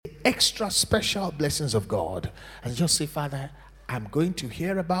extra special blessings of God. And just say, Father, I'm going to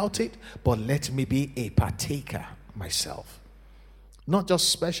hear about it, but let me be a partaker myself. Not just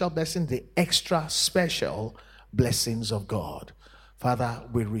special blessings, the extra special blessings of God. Father,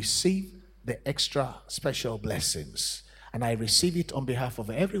 we receive the extra special blessings. And I receive it on behalf of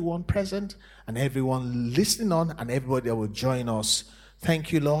everyone present and everyone listening on and everybody that will join us.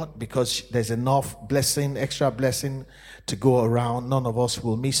 Thank you, Lord, because there's enough blessing, extra blessing to go around. None of us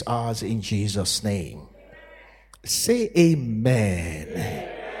will miss ours in Jesus' name. Say amen. Amen.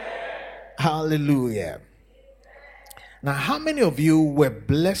 Hallelujah. Now, how many of you were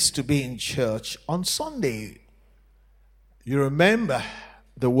blessed to be in church on Sunday? You remember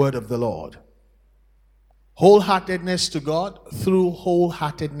the word of the Lord. Wholeheartedness to God through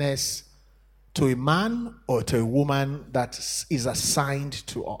wholeheartedness to a man or to a woman that is assigned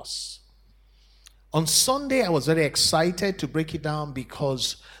to us. On Sunday, I was very excited to break it down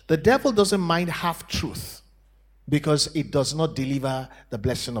because the devil doesn't mind half truth because it does not deliver the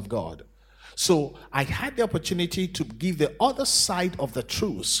blessing of God. So I had the opportunity to give the other side of the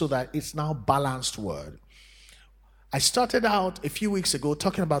truth so that it's now balanced word. I started out a few weeks ago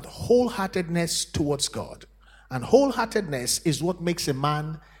talking about wholeheartedness towards God. And wholeheartedness is what makes a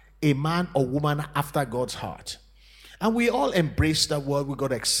man or woman after God's heart. And we all embraced that word. We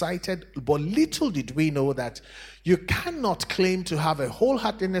got excited. But little did we know that you cannot claim to have a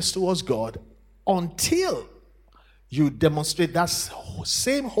wholeheartedness towards God until you demonstrate that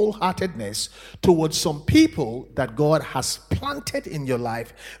same wholeheartedness towards some people that God has planted in your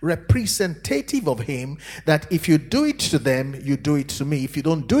life, representative of Him, that if you do it to them, you do it to me. If you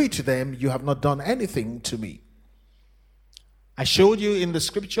don't do it to them, you have not done anything to me. I showed you in the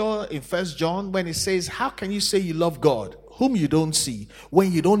scripture in 1 John when it says, how can you say you love God whom you don't see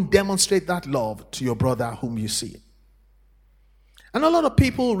when you don't demonstrate that love to your brother whom you see? And a lot of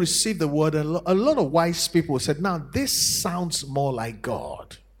people received the word, and a lot of wise people said, now this sounds more like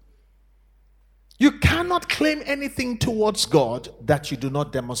God. You cannot claim anything towards God that you do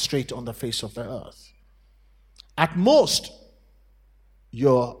not demonstrate on the face of the earth. At most,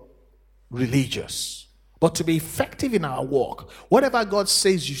 you're religious. But to be effective in our walk, whatever God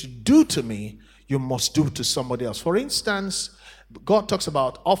says you should do to me, you must do to somebody else. For instance, God talks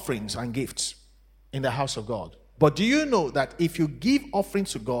about offerings and gifts in the house of God. But do you know that if you give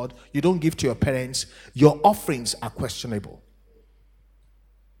offerings to God, you don't give to your parents, your offerings are questionable?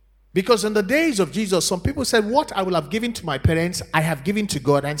 Because in the days of Jesus, some people said, what I will have given to my parents, I have given to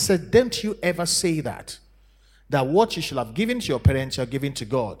God. And said, don't you ever say that. That what you should have given to your parents, you're giving to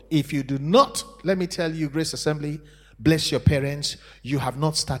God. If you do not, let me tell you, Grace Assembly, bless your parents, you have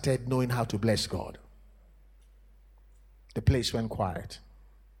not started knowing how to bless God. The place went quiet.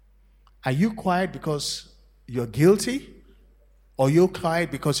 Are you quiet because you're guilty? Or you're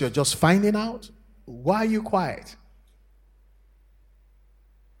quiet because you're just finding out? Why are you quiet?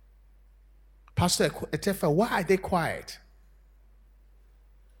 Pastor Etefa, why are they quiet?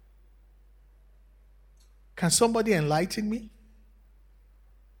 Can somebody enlighten me?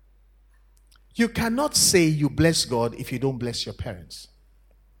 You cannot say you bless God if you don't bless your parents.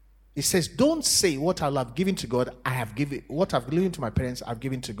 It says, don't say what I have given to God, I have given, what I've given to my parents, I've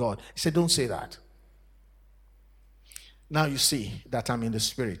given to God. He said, don't say that. Now you see that I'm in the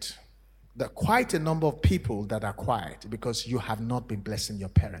spirit. There are quite a number of people that are quiet because you have not been blessing your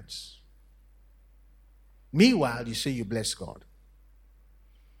parents. Meanwhile, you say you bless God.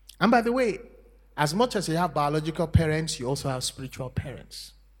 And by the way, as much as you have biological parents, you also have spiritual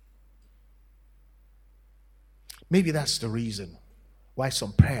parents. Maybe that's the reason why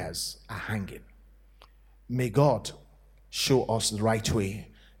some prayers are hanging. May God show us the right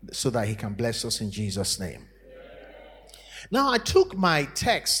way so that He can bless us in Jesus' name. Now, I took my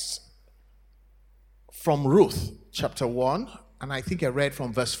text from Ruth chapter 1, and I think I read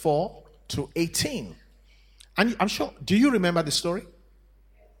from verse 4 to 18. And I'm sure, do you remember the story?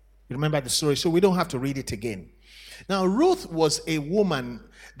 You remember the story, so we don't have to read it again. Now, Ruth was a woman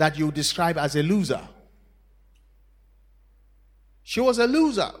that you describe as a loser. She was a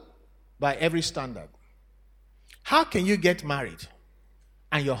loser by every standard. How can you get married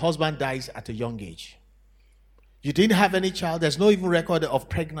and your husband dies at a young age? You didn't have any child. There's no even record of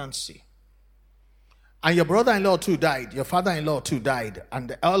pregnancy. And your brother-in-law too died. Your father-in-law too died.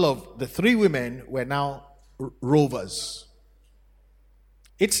 And all of the three women were now rovers.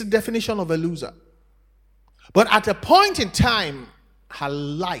 It's the definition of a loser. But at a point in time, her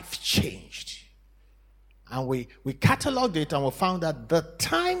life changed. And we cataloged it and we found that the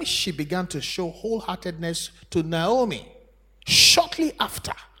time she began to show wholeheartedness to Naomi, shortly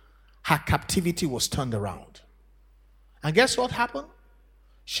after, her captivity was turned around. And guess what happened?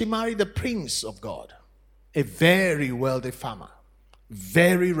 She married the prince of God, a very wealthy farmer,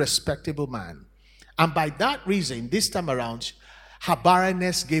 very respectable man. And by that reason, this time around, her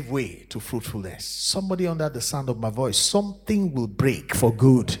barrenness gave way to fruitfulness. Somebody under the sound of my voice, something will break for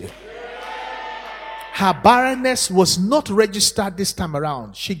good. Her barrenness was not registered this time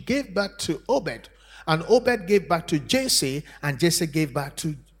around. She gave birth to Obed, and Obed gave birth to Jesse, and Jesse gave birth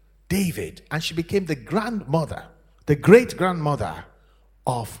to David. And she became the grandmother, the great-grandmother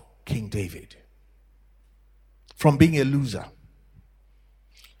of King David. From being a loser.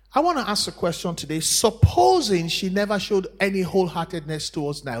 I want to ask a question today. Supposing she never showed any wholeheartedness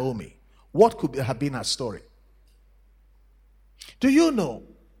towards Naomi, what could have been her story? Do you know,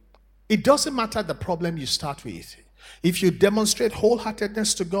 it doesn't matter the problem you start with. If you demonstrate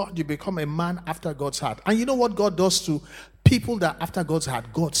wholeheartedness to God, you become a man after God's heart. And you know what God does to people that are after God's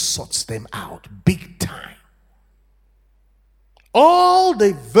heart? God sorts them out big time. All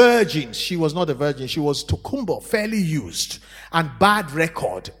the virgins, she was not a virgin, she was tokumbo, fairly used, and bad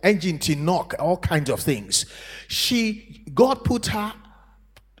record, engine to knock, all kinds of things. God put her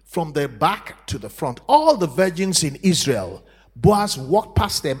from the back to the front. All the virgins in Israel, Boaz walked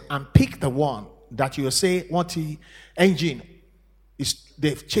past them and picked the one that you will say, what the engine is,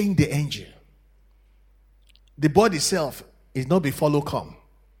 they've changed the engine. The body itself is not before follow come.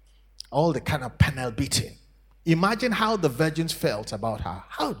 All the kind of panel beating. Imagine how the virgins felt about her.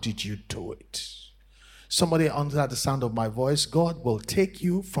 How did you do it? Somebody under the sound of my voice, God will take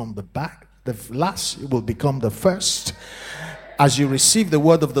you from the back. The last will become the first as you receive the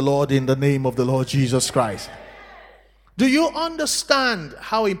word of the Lord in the name of the Lord Jesus Christ. Do you understand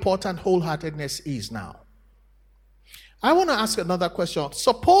how important wholeheartedness is now? I want to ask another question.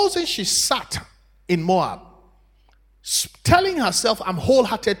 Supposing she sat in Moab, telling herself, I'm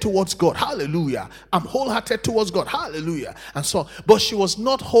wholehearted towards God, hallelujah, I'm wholehearted towards God, hallelujah, and so on. But she was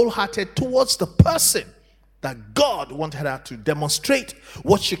not wholehearted towards the person that God wanted her to demonstrate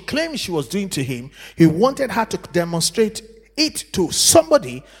what she claimed she was doing to him. He wanted her to demonstrate it to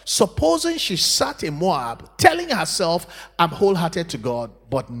somebody. Supposing she sat in Moab telling herself, I'm wholehearted to God,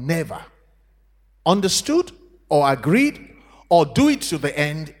 but never understood or agreed or do it to the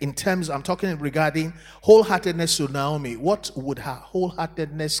end. In terms, I'm talking regarding wholeheartedness to Naomi. What would her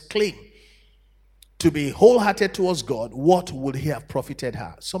wholeheartedness claim? To be wholehearted towards God, what would he have profited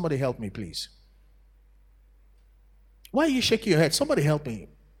her? Somebody help me, please. Why are you shaking your head? Somebody help me.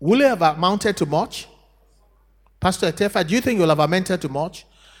 Will it have amounted to much? Pastor Etefa, do you think you'll have amounted to much?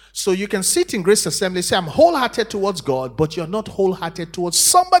 So you can sit in Grace Assembly, say, I'm wholehearted towards God, but you're not wholehearted towards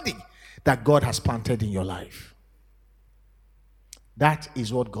somebody that God has planted in your life. That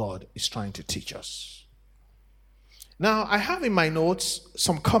is what God is trying to teach us. Now, I have in my notes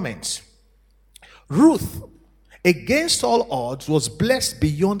some comments. Ruth, against all odds, was blessed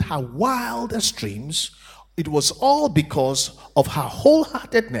beyond her wildest dreams. It was all because of her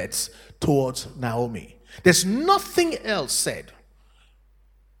wholeheartedness towards Naomi. There's nothing else said.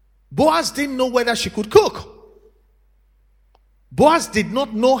 Boaz didn't know whether she could cook. Boaz did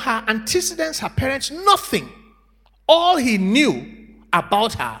not know her antecedents, her parents, nothing. All he knew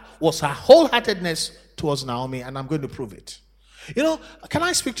about her was her wholeheartedness towards Naomi, and I'm going to prove it. You know, can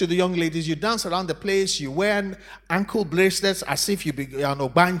I speak to the young ladies? You dance around the place, you wear ankle bracelets as if you be an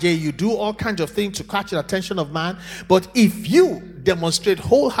obanje, you do all kinds of things to catch the attention of man. But if you demonstrate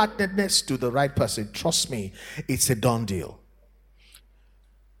wholeheartedness to the right person, trust me, it's a done deal.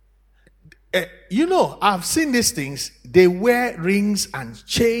 You know, I've seen these things. They wear rings and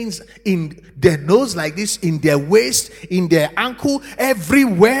chains in their nose like this, in their waist, in their ankle,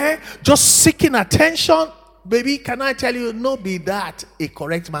 everywhere, just seeking attention. Baby, can I tell you, no be that a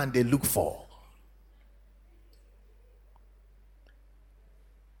correct man they look for.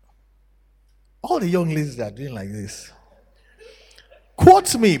 All the young ladies that are doing like this.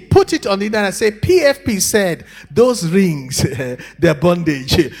 Quote me, put it on the internet and say, PFP said, those rings, they're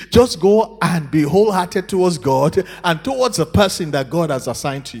bondage. Just go and be wholehearted towards God and towards a person that God has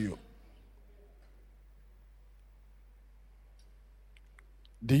assigned to you.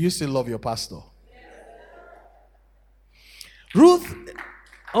 Do you still love your pastor? Ruth,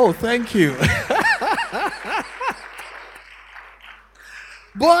 oh, thank you.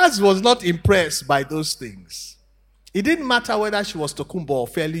 Boaz was not impressed by those things. It didn't matter whether she was tokumbo or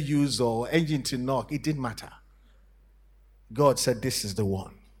fairly used or engine to knock. It didn't matter. God said, this is the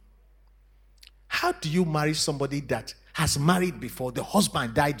one. How do you marry somebody that has married before? The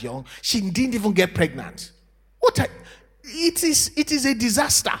husband died young. She didn't even get pregnant. It is a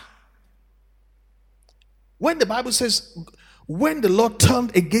disaster. When the Bible says, when the Lord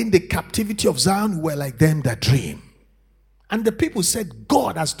turned again the captivity of Zion, we were like them that dream. And the people said,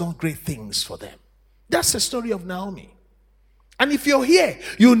 God has done great things for them. That's the story of Naomi. And if you're here,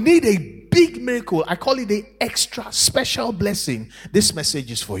 you need a big miracle. I call it the extra special blessing. This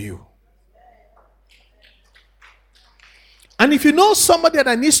message is for you. And if you know somebody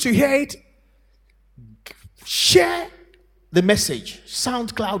that needs to hear it, share the message,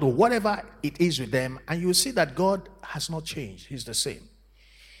 SoundCloud or whatever it is with them, and you'll see that God has not changed. He's the same.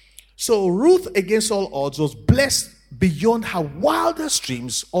 So Ruth, against all odds, was blessed beyond her wildest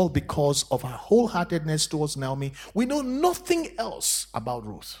dreams, all because of her wholeheartedness towards Naomi. We know nothing else about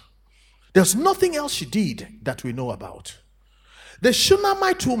Ruth. There's nothing else she did that we know about. The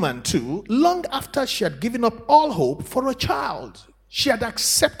Shunammite woman too, long after she had given up all hope for a child, she had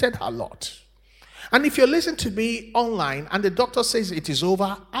accepted her lot. And if you're listening to me online and the doctor says it is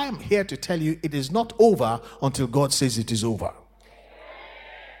over, I am here to tell you it is not over until God says it is over.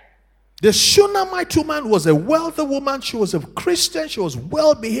 The Shunammite woman was a wealthy woman. She was a Christian. She was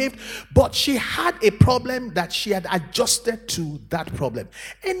well behaved. But she had a problem that she had adjusted to that problem.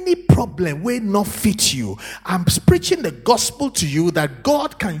 Any problem will not fit you. I'm preaching the gospel to you that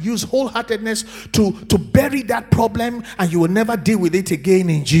God can use wholeheartedness to bury that problem and you will never deal with it again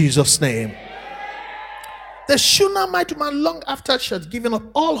in Jesus' name. The Shunammite woman, long after she had given up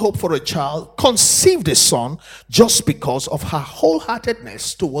all hope for a child, conceived a son just because of her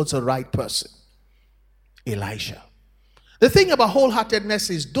wholeheartedness towards the right person, Elisha. The thing about wholeheartedness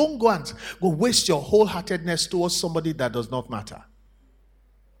is don't go waste your wholeheartedness towards somebody that does not matter.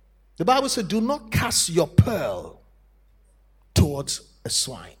 The Bible says, do not cast your pearl towards a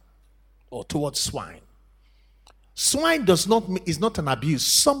swine or towards swine. Swine is not an abuse.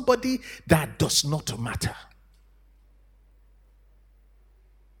 Somebody that does not matter.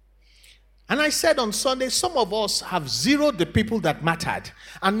 And I said on Sunday, some of us have zeroed the people that mattered.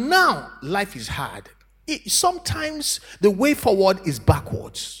 And now life is hard. Sometimes the way forward is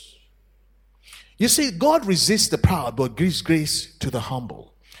backwards. You see, God resists the proud, but gives grace to the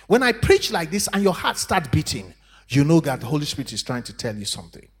humble. When I preach like this and your heart starts beating, you know that the Holy Spirit is trying to tell you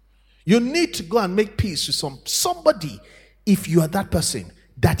something. You need to go and make peace with somebody, if you are that person,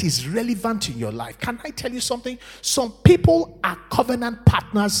 that is relevant in your life. Can I tell you something? Some people are covenant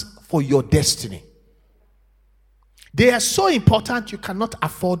partners for your destiny. They are so important you cannot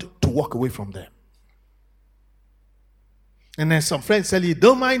afford to walk away from them. And then some friends tell you,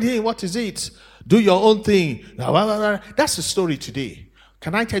 don't mind him, what is it? Do your own thing. That's the story today.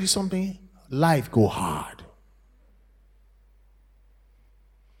 Can I tell you something? Life go hard.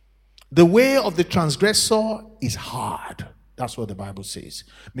 The way of the transgressor is hard. That's what the Bible says.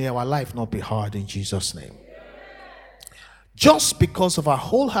 May our life not be hard in Jesus' name. Just because of our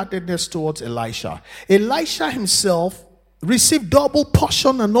wholeheartedness towards Elisha. Elisha himself received double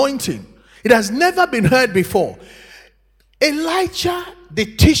portion anointing. It has never been heard before. Elijah the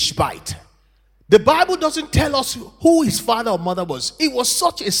Tishbite. The Bible doesn't tell us who his father or mother was. He was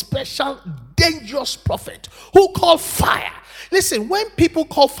such a special, dangerous prophet who called fire. Listen, when people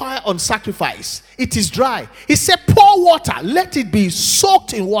call fire on sacrifice, it is dry. He said, pour water, let it be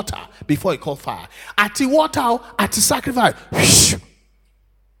soaked in water before he called fire. At the water, at the sacrifice, whoosh,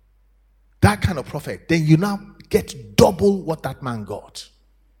 that kind of prophet. Then you now get double what that man got.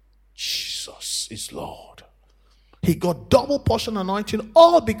 Jesus is Lord. He got double portion anointing,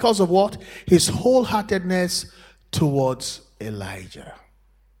 all because of what? His wholeheartedness towards Elijah.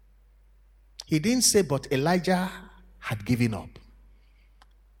 He didn't say, but Elijah had given up.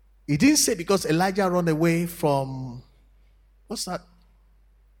 He didn't say because Elijah ran away from, what's that?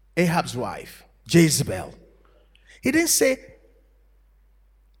 Ahab's wife, Jezebel. He didn't say,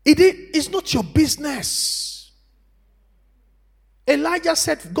 it's not your business. Elijah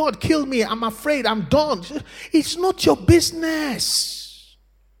said, God, kill me. I'm afraid. I'm done. It's not your business.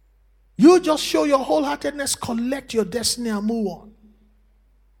 You just show your wholeheartedness, collect your destiny and move on.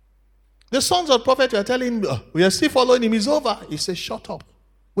 The sons of the prophet were telling him, we are still following him, it's over. He said, shut up.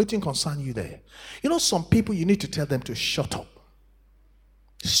 Waiting concern you there. You know, some people you need to tell them to shut up.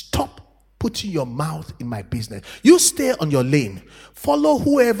 Stop putting your mouth in my business. You stay on your lane. Follow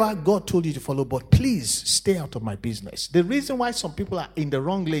whoever God told you to follow, but please stay out of my business. The reason why some people are in the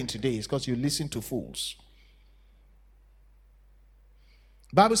wrong lane today is because you listen to fools.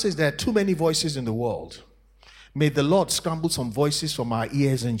 The Bible says there are too many voices in the world. May the Lord scramble some voices from our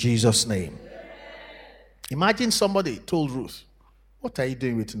ears in Jesus' name. Imagine somebody told Ruth, what are you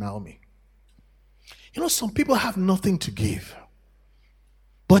doing with Naomi? You know, some people have nothing to give,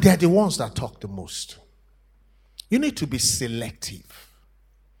 but they're the ones that talk the most. You need to be selective.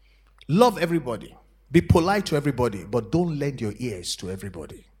 Love everybody. Be polite to everybody, but don't lend your ears to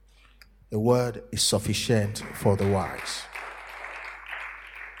everybody. The word is sufficient for the wise.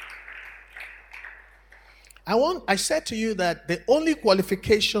 I said to you that the only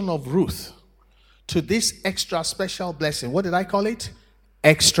qualification of Ruth to this extra special blessing, what did I call it?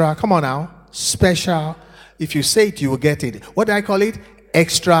 Extra, come on now, special. If you say it, you will get it. What did I call it?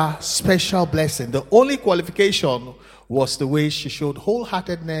 Extra special blessing. The only qualification was the way she showed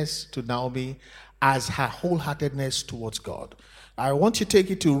wholeheartedness to Naomi as her wholeheartedness towards God. I want you to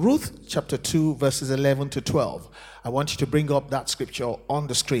take it to Ruth chapter 2 verses 11 to 12. I want you to bring up that scripture on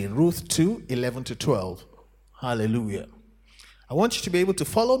the screen. Ruth 2, 11 to 12. Hallelujah. I want you to be able to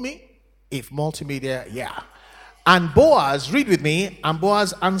follow me. If multimedia, yeah. And Boaz, read with me. And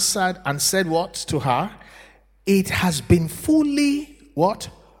Boaz answered and said what to her? It has been fully, what?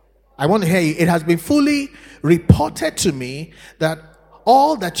 I want to hear you. It has been fully reported to me that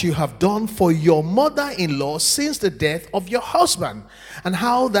all that you have done for your mother-in-law since the death of your husband, and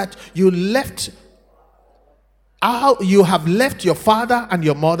how that you have left your father and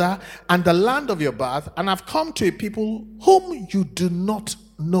your mother and the land of your birth, and have come to a people whom you do not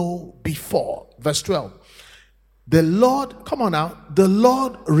know before. Verse 12. The Lord, come on now, the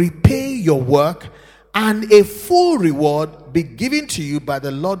Lord repay your work, and a full reward be given to you by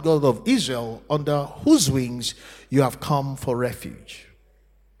the Lord God of Israel, under whose wings you have come for refuge.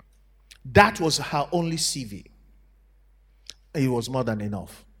 That was her only CV. It was more than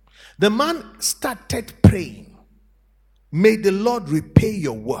enough. The man started praying. May the Lord repay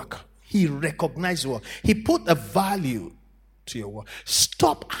your work. He recognized your work. He put a value to your work.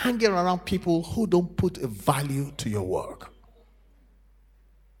 Stop hanging around people who don't put a value to your work.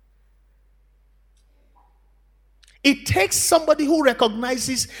 It takes somebody who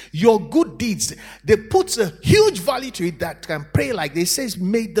recognizes your good deeds. They put a huge value to it, that can pray like this. Says,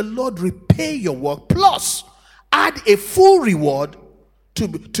 may the Lord repay your work, plus add a full reward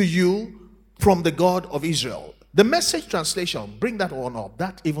to you from the God of Israel. The Message translation, bring that one up.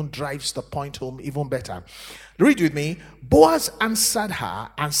 That even drives the point home even better. Read with me. Boaz answered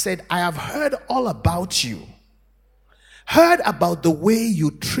her and said, I have heard all about you. Heard about the way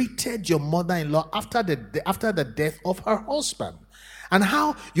you treated your mother-in-law after the death of her husband, and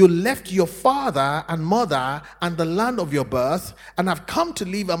how you left your father and mother and the land of your birth, and have come to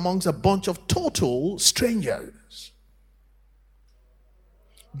live amongst a bunch of total strangers.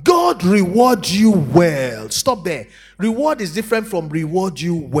 God reward you well. Stop there. Reward is different from reward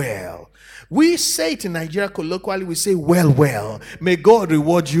you well. We say it in Nigeria colloquially, we say, well. May God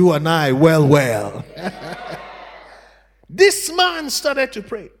reward you and I well. This man started to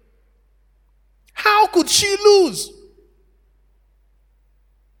pray. How could she lose?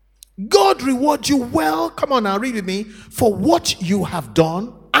 God reward you well. Come on now, read with me. For what you have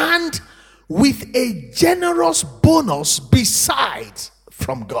done, and with a generous bonus besides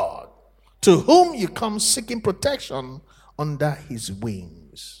from God, to whom you come seeking protection under his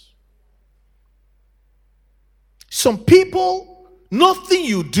wings. Some people, nothing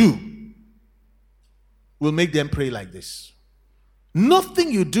you do will make them pray like this.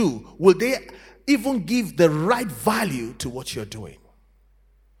 Nothing you do will they even give the right value to what you're doing.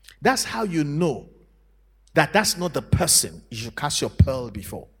 That's how you know that that's not the person you should cast your pearl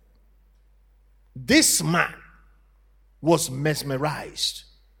before. This man was mesmerized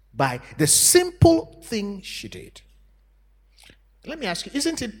by the simple thing she did. Let me ask you,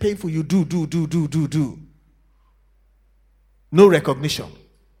 isn't it painful? You do. No recognition.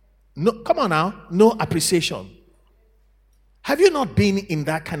 No, come on now, no appreciation. Have you not been in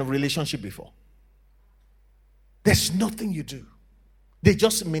that kind of relationship before? There's nothing you do. They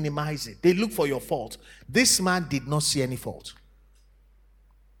just minimize it. They look for your fault. This man did not see any fault.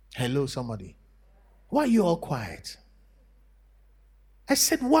 Hello, somebody. Why are you all quiet? I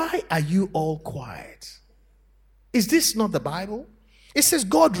said, why are you all quiet? Is this not the Bible? It says,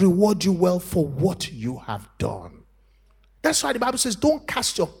 God reward you well for what you have done. That's why the Bible says, don't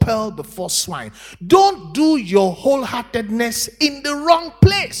cast your pearl before swine. Don't do your wholeheartedness in the wrong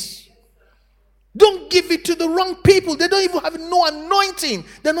place. Don't give it to the wrong people. They don't even have no anointing.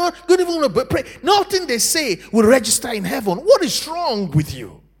 They're not going to even pray. Nothing they say will register in heaven. What is wrong with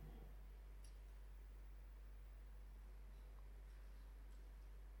you?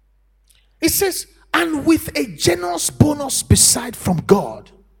 It says, and with a generous bonus beside from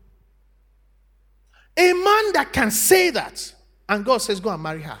God. A man that can say that, and God says, go and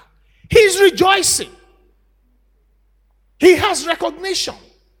marry her. He's rejoicing. He has recognition.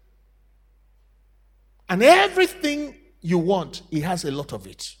 And everything you want, he has a lot of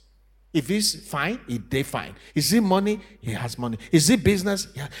it. If he's fine, they fine. Is he money? He has money. Is he business?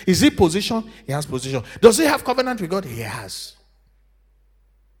 Is he position? He has position. Does he have covenant with God? He has.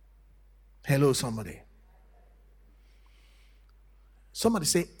 Hello, somebody. Somebody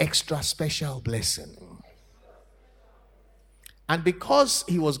say extra special blessing. And because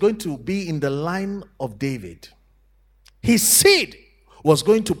he was going to be in the line of David, his seed was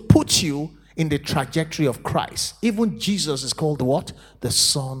going to put you in the trajectory of Christ. Even Jesus is called what? The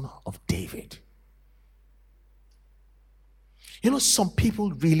Son of David. You know, some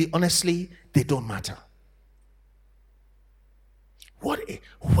people really, honestly, they don't matter.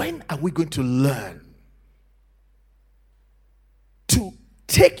 When are we going to learn to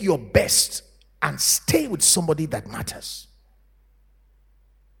take your best and stay with somebody that matters?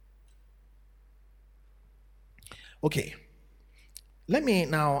 Okay, let me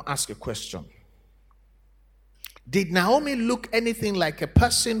now ask a question. Did Naomi look anything like a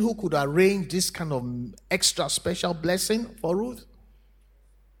person who could arrange this kind of extra special blessing for Ruth?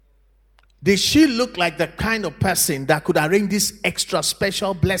 Did she look like the kind of person that could arrange this extra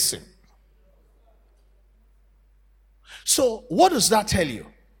special blessing? So, what does that tell you?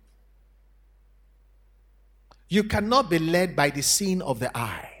 You cannot be led by the seeing of the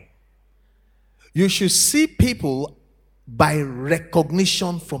eye. You should see people by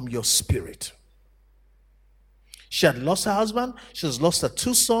recognition from your spirit. She had lost her husband. She has lost her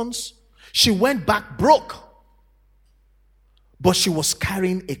 2 sons. She went back broke. But she was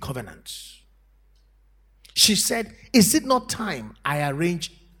carrying a covenant. She said, is it not time I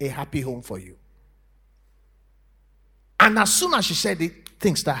arrange a happy home for you? And as soon as she said it,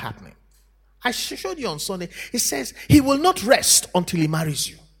 things start happening. I showed you on Sunday. It says, he will not rest until he marries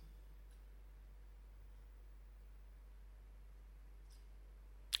you.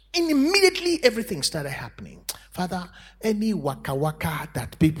 And immediately everything started happening. Father, any waka waka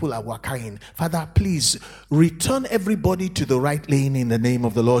that people are wakaing, Father, please return everybody to the right lane in the name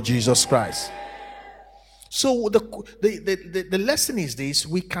of the Lord Jesus Christ. So the lesson is this: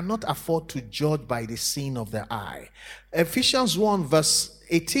 we cannot afford to judge by the seeing of the eye. Ephesians 1 verse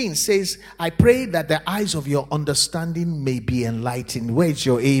 18 says, I pray that the eyes of your understanding may be enlightened. Where's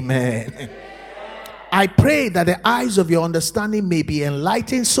your amen? I pray that the eyes of your understanding may be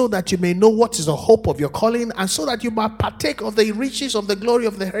enlightened, so that you may know what is the hope of your calling, and so that you might partake of the riches of the glory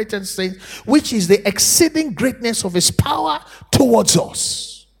of the inheritance, which is the exceeding greatness of his power towards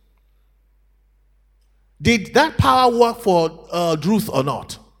us. Did that power work for Ruth or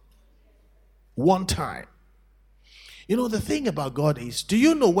not? One time. You know, the thing about God is, do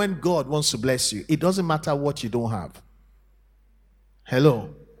you know when God wants to bless you, it doesn't matter what you don't have?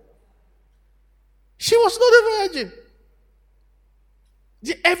 Hello? She was not a virgin.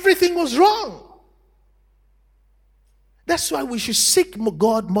 Everything was wrong. That's why we should seek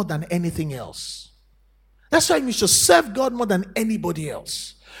God more than anything else. That's why we should serve God more than anybody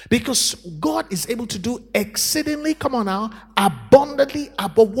else. Because God is able to do exceedingly, come on now, abundantly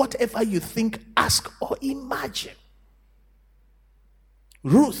above whatever you think, ask, or imagine.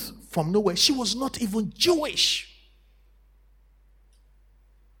 Ruth, from nowhere, she was not even Jewish.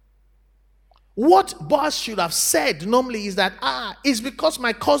 What Boaz should have said normally is that, it's because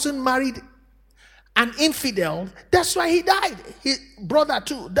my cousin married an infidel, that's why he died. His brother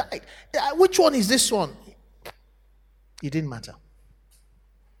too died. Which one is this one? It didn't matter.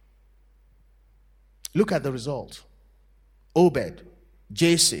 Look at the result. Obed,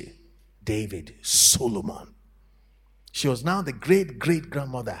 Jesse, David, Solomon. She was now the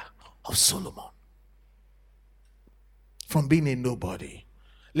great-great-grandmother of Solomon. From being a nobody.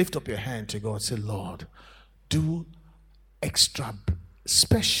 Lift up your hand to God. Say, Lord, do extra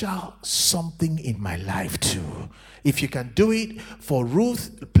special something in my life too. If you can do it for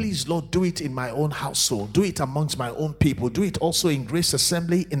Ruth, please, Lord, do it in my own household. Do it amongst my own people. Do it also in Grace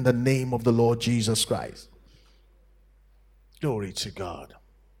Assembly in the name of the Lord Jesus Christ. Glory to God.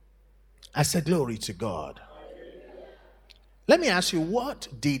 I said glory to God. Let me ask you, what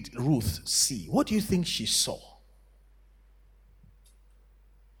did Ruth see? What do you think she saw?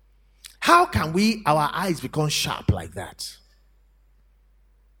 How can our eyes become sharp like that?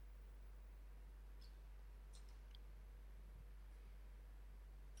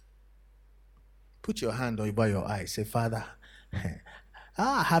 Put your hand over your eyes. Say, Father,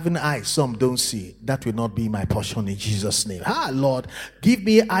 having eyes some don't see, that will not be my portion in Jesus' name. Lord, give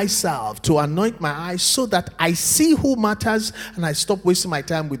me eye salve to anoint my eyes so that I see who matters and I stop wasting my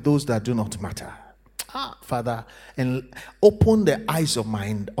time with those that do not matter. Father, and open the eyes of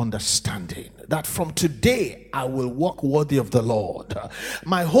my understanding, that from today I will walk worthy of the Lord.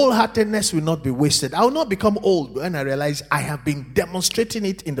 My wholeheartedness will not be wasted. I will not become old when I realize I have been demonstrating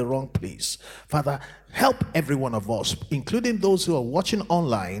it in the wrong place. Father, help every one of us, including those who are watching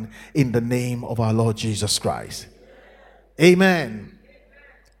online, in the name of our Lord Jesus Christ. Amen.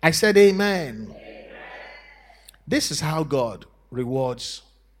 I said amen. This is how God rewards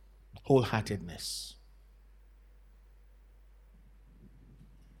wholeheartedness.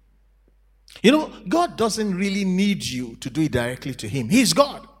 You know, God doesn't really need you to do it directly to him. He's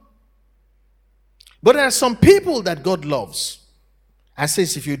God. But there are some people that God loves and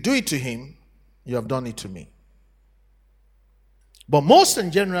says, if you do it to him, you have done it to me. But most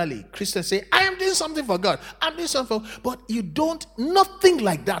and generally, Christians say, I am doing something for God. I'm doing something for, but you don't, nothing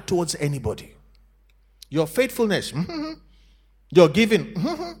like that towards anybody. Your faithfulness, your giving,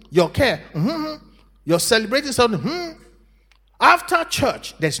 your care, your celebrating something. After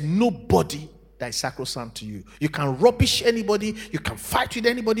church, there's nobody that is sacrosanct to you. You can rubbish anybody. You can fight with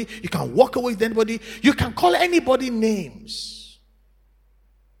anybody. You can walk away with anybody. You can call anybody names.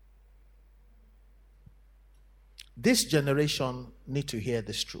 This generation need to hear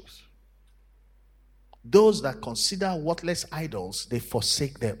this truth. Those that consider worthless idols, they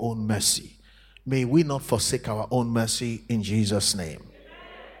forsake their own mercy. May we not forsake our own mercy in Jesus' name.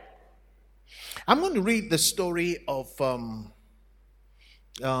 I'm going to read the story of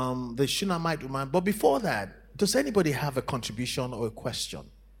the Shunammite woman. But before that, does anybody have a contribution or a question?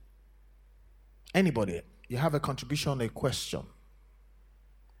 Anybody? You have a contribution or a question?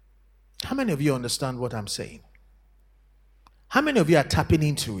 How many of you understand what I'm saying? How many of you are tapping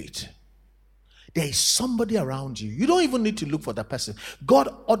into it? There is somebody around you. You don't even need to look for that person.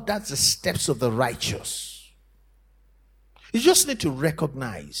 God orders the steps of the righteous. You just need to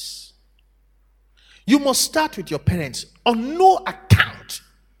recognize. You must start with your parents. On no account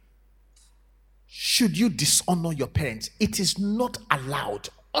should you dishonor your parents. It is not allowed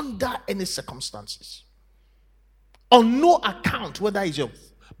under any circumstances. On no account, whether it's your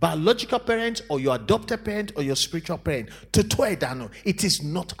biological parent or your adopted parent or your spiritual parent, to toedano, it is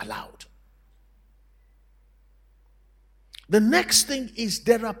not allowed. The next thing is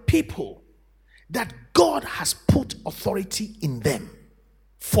there are people that God has put authority in them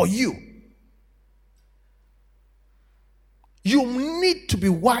for you. You need to be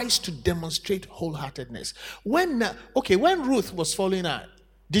wise to demonstrate wholeheartedness. When Ruth was following her,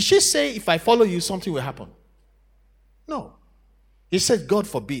 did she say, if I follow you, something will happen? No. He said, God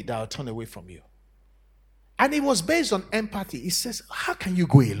forbid that I'll turn away from you. And it was based on empathy. He says, how can you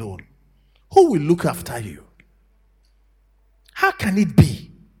go alone? Who will look after you? How can it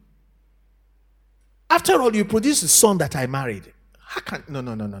be? After all, you produced a son that I married. How can, no.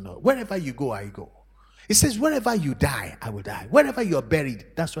 Wherever you go, I go. It says, wherever you die, I will die. Wherever you are buried,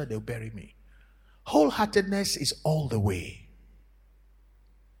 that's where they'll bury me. Wholeheartedness is all the way.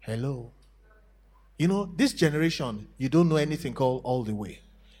 Hello. You know, this generation, you don't know anything called all the way.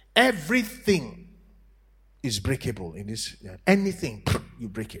 Everything is breakable in this. Anything, you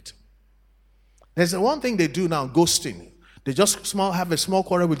break it. There's one thing they do now, ghosting. They just have a small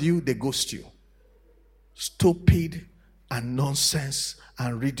quarrel with you, they ghost you. Stupid and nonsense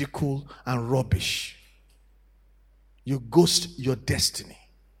and ridicule and rubbish. You ghost your destiny.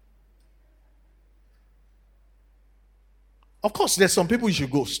 Of course, there's some people you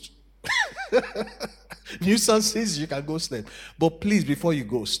should ghost. Nuisances, you can ghost them. But please, before you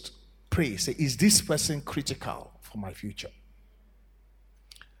ghost, pray. Say, is this person critical for my future?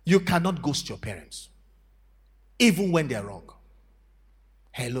 You cannot ghost your parents, even when they're wrong.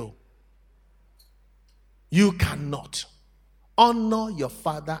 Hello. You cannot. Honor your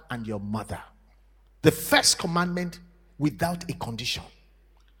father and your mother. The first commandment without a condition,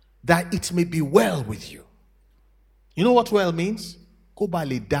 that it may be well with you. You know what well means? For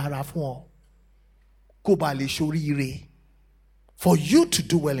you to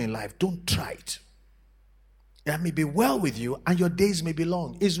do well in life, don't try it. That may be well with you and your days may be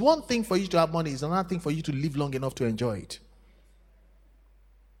long. It's one thing for you to have money, it's another thing for you to live long enough to enjoy it.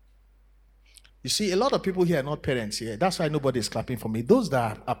 You see, a lot of people here are not parents here. That's why nobody is clapping for me. Those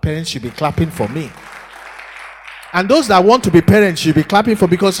that are parents should be clapping for me. And those that want to be parents should be clapping for,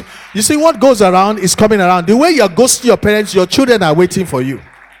 because you see, what goes around is coming around. The way you're ghosting your parents, your children are waiting for you.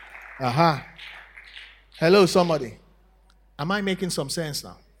 Hello, somebody. Am I making some sense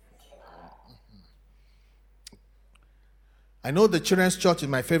now? I know the children's church is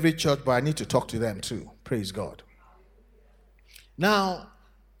my favorite church, but I need to talk to them too. Praise God. Now,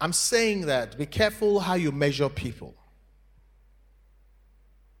 I'm saying that be careful how you measure people.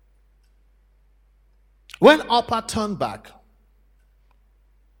 When Orpah turned back,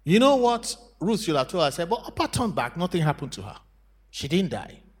 you know what Ruth should have told her? I said, but Orpah turned back, nothing happened to her. She didn't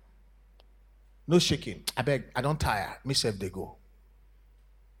die. No shaking. I beg, I don't tire. Me self they go.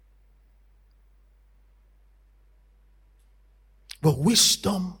 But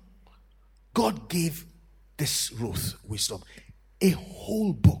wisdom, God gave this Ruth wisdom. A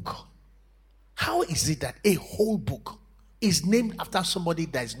whole book. How is it that a whole book is named after somebody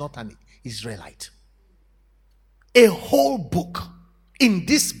that is not an Israelite? A whole book in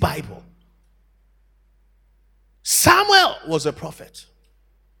this Bible Samuel was a prophet.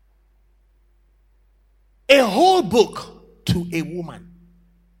 A whole book to a woman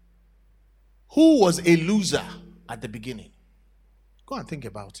who was a loser at the beginning. Go and think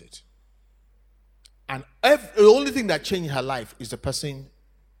about it. And the only thing that changed her life is the person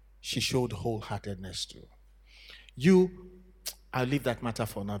she showed wholeheartedness to. I'll leave that matter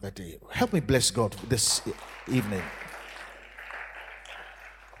for another day. Help me bless God this evening.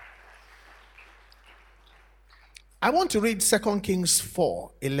 I want to read 2 Kings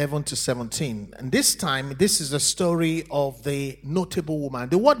 4, 11 to 17. And this time, this is the story of the notable woman.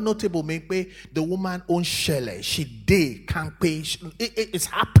 The word notable may be the woman on Shelley. She did, can't pay. It's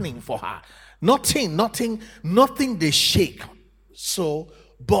happening for her. Nothing they shake. So,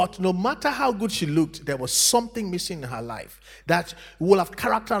 but no matter how good she looked, there was something missing in her life that will have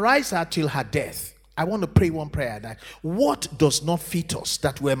characterized her till her death. I want to pray one prayer that what does not fit us,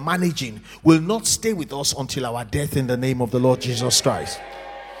 that we're managing, will not stay with us until our death in the name of the Lord Jesus Christ.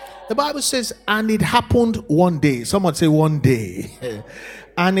 The Bible says, and it happened one day. Someone say one day.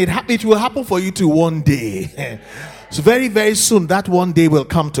 And it will happen for you too one day. So very, very soon that one day will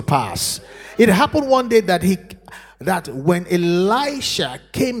come to pass. It happened one day that when Elisha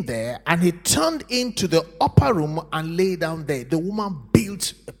came there and he turned into the upper room and lay down there, the woman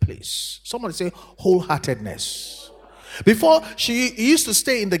built a place. Somebody say wholeheartedness. Before, he used to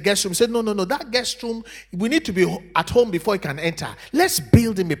stay in the guest room. He said, no, that guest room, we need to be at home before he can enter. Let's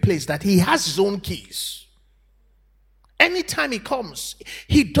build him a place that he has his own keys. Anytime he comes,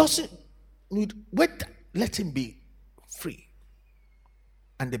 he doesn't wait, let him be free.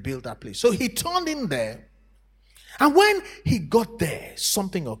 And they built that place. So he turned in there. And when he got there,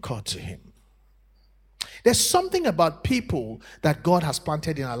 something occurred to him. There's something about people that God has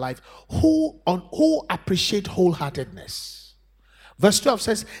planted in our life who appreciate wholeheartedness. Verse 12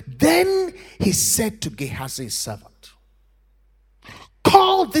 says, then he said to Gehazi's servant,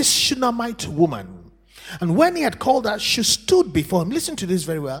 call this Shunammite woman. And when he had called her, she stood before him. Listen to this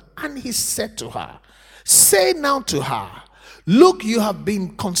very well. And he said to her, say now to her, look, you have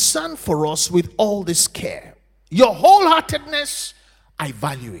been concerned for us with all this care. Your wholeheartedness, I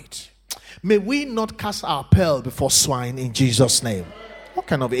value it. May we not cast our pearl before swine in Jesus' name. What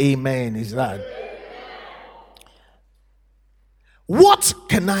kind of amen is that? What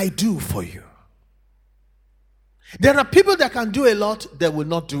can I do for you? There are people that can do a lot that will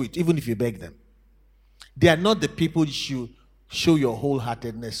not do it, even if you beg them. They are not the people you should show your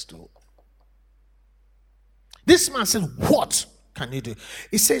wholeheartedness to. This man said, what can you do?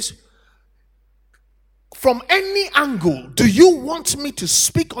 He says, from any angle, do you want me to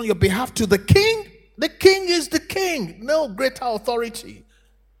speak on your behalf to the king? The king is the king, no greater authority.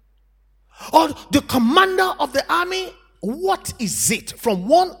 Or the commander of the army? What is it? From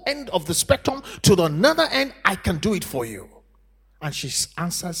one end of the spectrum to the another end, I can do it for you. And she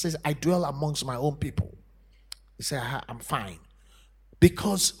says, I dwell amongst my own people. He said, I'm fine.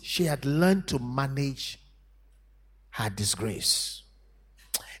 Because she had learned to manage her disgrace.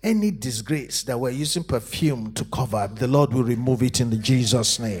 Any disgrace that we're using perfume to cover, the Lord will remove it in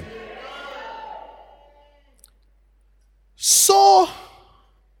Jesus' name. So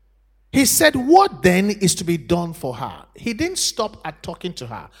he said, what then is to be done for her? He didn't stop at talking to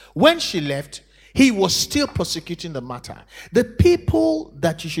her. When she left, he was still prosecuting the matter. The people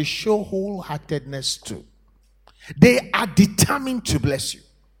that you should show wholeheartedness to, they are determined to bless you.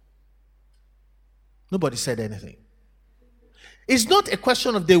 Nobody said anything. It's not a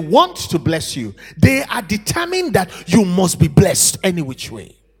question of they want to bless you. They are determined that you must be blessed any which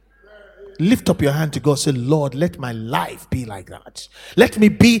way. Lift up your hand to God. Say, Lord, let my life be like that. Let me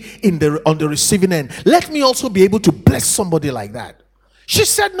be on the receiving end. Let me also be able to bless somebody like that. She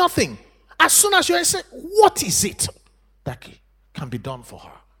said nothing. As soon as you said, what is it that can be done for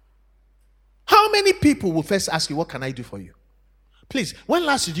her? How many people will first ask you, what can I do for you? Please, when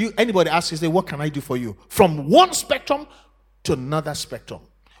last did anybody ask you, say, what can I do for you? From one spectrum to another spectrum.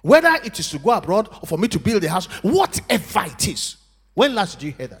 Whether it is to go abroad or for me to build a house, whatever it is. When last did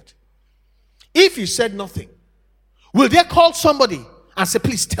you hear that? If you said nothing, will they call somebody and say,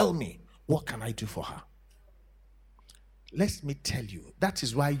 please tell me, what can I do for her? Let me tell you, that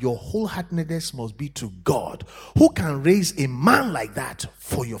is why your wholeheartedness must be to God, who can raise a man like that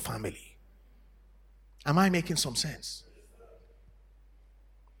for your family. Am I making some sense?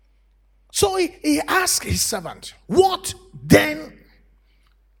 So he asked his servant, what then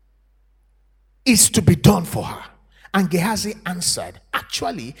is to be done for her? And Gehazi answered,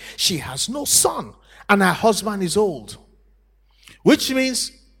 actually, she has no son, and her husband is old. Which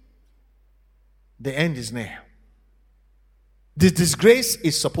means the end is near. The disgrace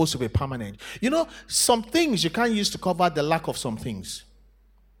is supposed to be permanent. You know, some things you can't use to cover the lack of some things.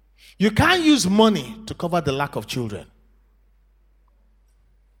 You can't use money to cover the lack of children.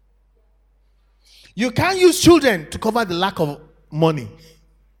 You can't use children to cover the lack of money.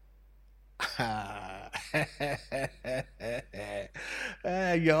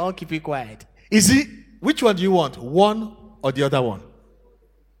 You're all keeping quiet. Is it, which one do you want? One or the other one?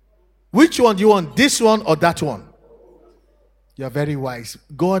 Which one do you want? This one or that one? You're very wise.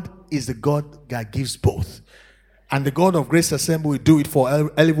 God is the God that gives both. And the God of Grace Assembly will do it for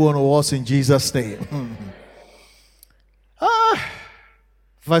every one of us in Jesus' name.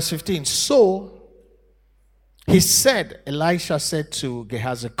 Verse 15. So Elisha said to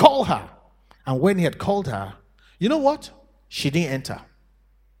Gehazi, call her. And when he had called her, you know what? She didn't enter.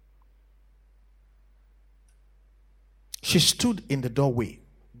 She stood in the doorway.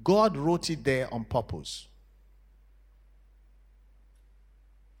 God wrote it there on purpose.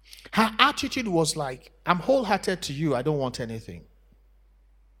 Her attitude was like, I'm wholehearted to you. I don't want anything.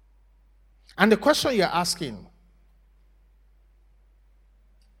 And the question you're asking,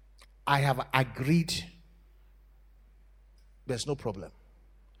 I have agreed. There's no problem.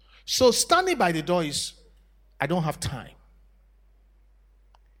 So standing by the door is, I don't have time.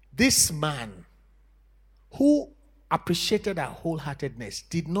 This man who appreciated her wholeheartedness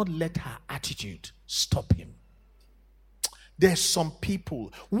did not let her attitude stop him. There's some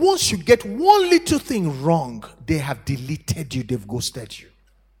people, once you get one little thing wrong, they have deleted you, they've ghosted you.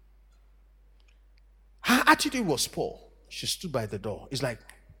 Her attitude was poor. She stood by the door. It's like,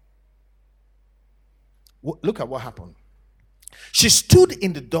 look at what happened. She stood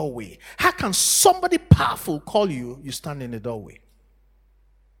in the doorway. How can somebody powerful call you? You stand in the doorway.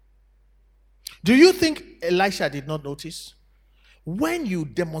 Do you think Elisha did not notice? When you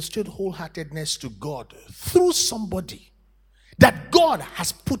demonstrate wholeheartedness to God through somebody that God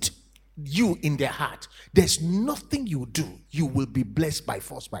has put you in their heart, there's nothing you do. You will be blessed by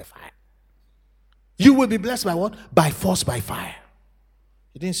force, by fire. You will be blessed by what? By force, by fire.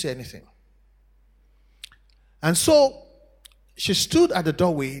 He didn't say anything. And so she stood at the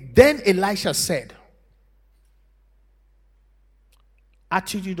doorway. Then Elisha said,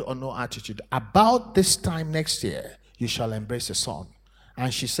 attitude or no attitude, about this time next year, you shall embrace a son.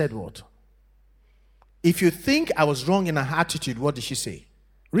 And she said what? If you think I was wrong in her attitude, what did she say?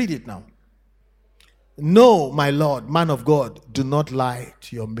 Read it now. No, my Lord, man of God, do not lie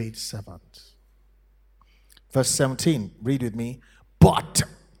to your maid servant. Verse 17, read with me. But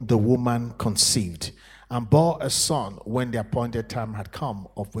the woman conceived and bore a son when the appointed time had come,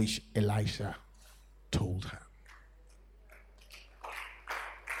 of which Elisha told her.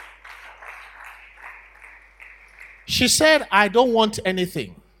 She said, I don't want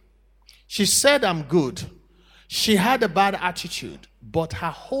anything. She said, I'm good. She had a bad attitude, but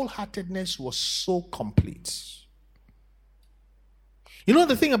her wholeheartedness was so complete. You know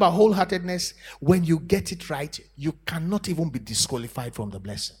the thing about wholeheartedness, when you get it right, you cannot even be disqualified from the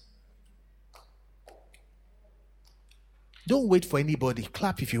blessing. Don't wait for anybody.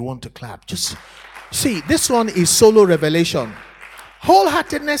 Clap if you want to clap. Just see, this one is solo revelation.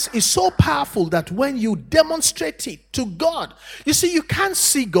 Wholeheartedness is so powerful that when you demonstrate it to God, you see, you can't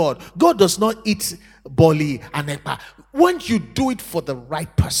see God. God does not eat boli and ekpa. When you do it for the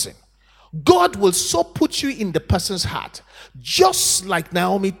right person, God will so put you in the person's heart. Just like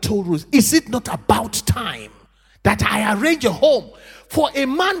Naomi told Ruth, is it not about time that I arrange a home for a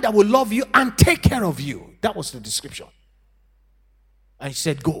man that will love you and take care of you? That was the description. And he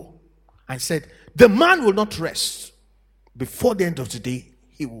said, go. And said, the man will not rest. Before the end of the day,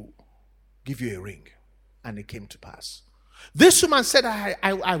 he will give you a ring. And it came to pass. This woman said,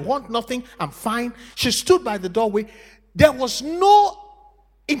 I want nothing. I'm fine. She stood by the doorway. There was no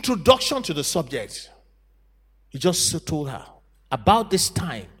introduction to the subject. He just told her, about this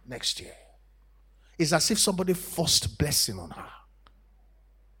time next year. It's as if somebody forced blessing on her.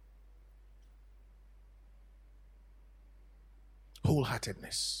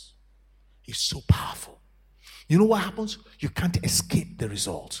 Wholeheartedness is so powerful. You know what happens? You can't escape the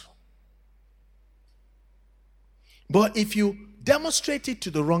result. But if you demonstrate it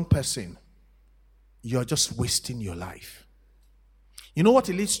to the wrong person, you're just wasting your life. You know what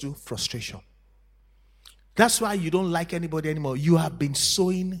it leads to? Frustration. That's why you don't like anybody anymore. You have been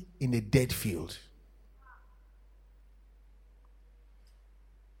sowing in a dead field.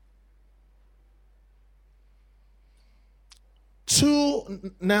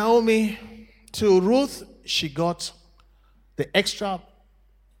 To Naomi, to Ruth, she got the extra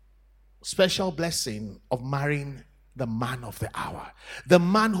special blessing of marrying the man of the hour. The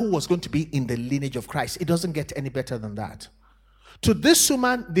man who was going to be in the lineage of Christ. It doesn't get any better than that. To this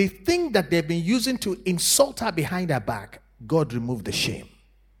woman, the thing that they've been using to insult her behind her back, God removed the shame.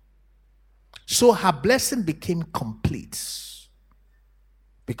 So her blessing became complete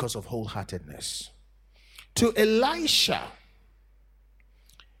because of wholeheartedness. To Elisha,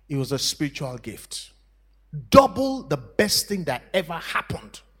 it was a spiritual gift. Double the best thing that ever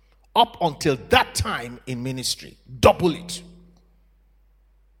happened up until that time in ministry. Double it.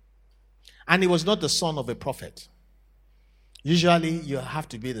 And he was not the son of a prophet. Usually you have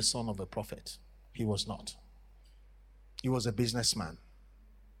to be the son of a prophet. He was not. He was a businessman.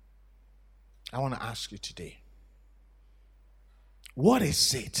 I want to ask you today, what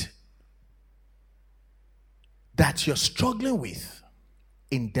is it that you're struggling with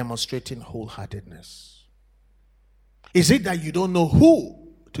in demonstrating wholeheartedness? Is it that you don't know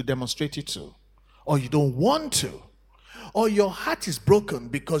who to demonstrate it to, or you don't want to, or your heart is broken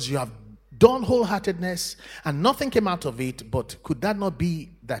because you have done wholeheartedness and nothing came out of it? But could that not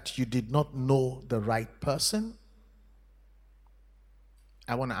be that you did not know the right person?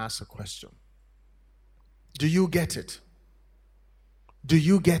 I want to ask a question. Do you get it? Do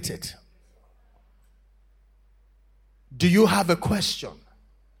you get it? Do you have a question?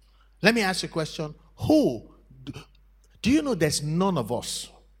 Let me ask you a question. Do you know there's none of us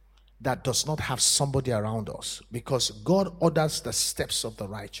that does not have somebody around us, because God orders the steps of the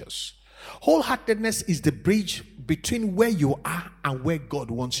righteous. Wholeheartedness is the bridge between where you are and where God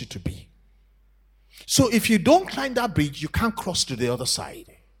wants you to be. So if you don't climb that bridge, you can't cross to the other side.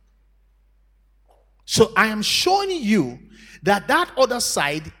 So I am showing you that other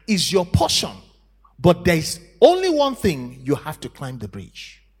side is your portion, but there is only one thing: you have to climb the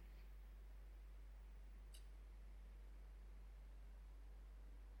bridge.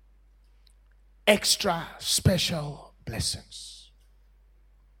 Extra special blessings.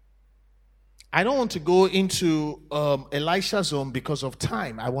 I don't want to go into Elisha's home because of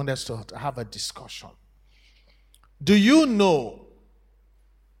time. I want us to have a discussion. Do you know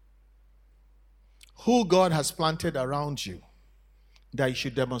who God has planted around you that you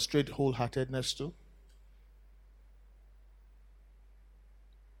should demonstrate wholeheartedness to?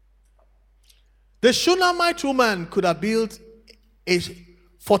 The Shunammite woman could have built a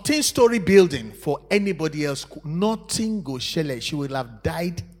 14-story building for anybody else. Nothing go shele. She would have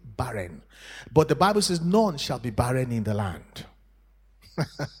died barren. But the Bible says none shall be barren in the land.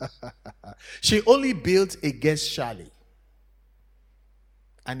 She only built against Charlie.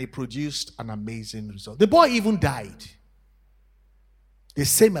 And it produced an amazing result. The boy even died. The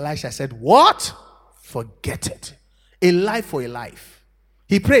same Elisha said, what? Forget it. A life for a life.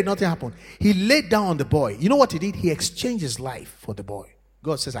 He prayed, nothing happened. He laid down on the boy. You know what he did? He exchanged his life for the boy.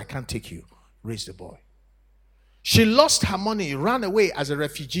 God says, I can't take you. Raise the boy. She lost her money, ran away as a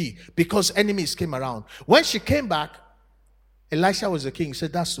refugee because enemies came around. When she came back, Elisha was the king. He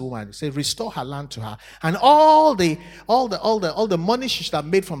said, that's the woman. He said, restore her land to her. And all the money she should have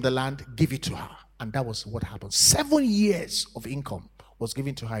made from the land, give it to her. And that was what happened. 7 years of income was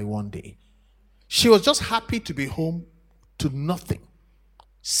given to her in one day. She was just happy to be home to nothing.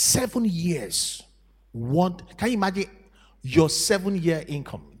 7 years. Can you imagine your 7-year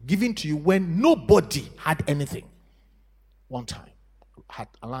income given to you when nobody had anything? One time, had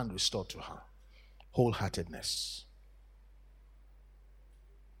a land restored to her. Wholeheartedness.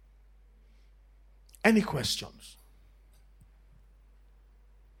 Any questions?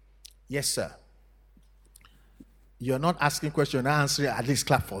 Yes, sir. You're not asking questions, you're answering. At least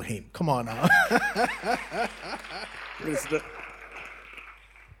clap for him. Come on now.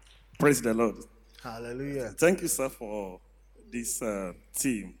 Praise the Lord. Hallelujah. Thank you, sir, for this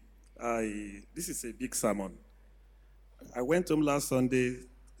team. This is a big sermon. I went home last Sunday,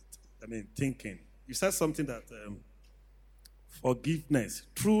 thinking. You said something that forgiveness,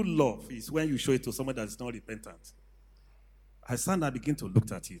 true love, is when you show it to someone that is not repentant. I sat and I begin to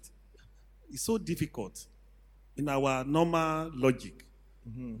look at it. It's so difficult. In our normal logic,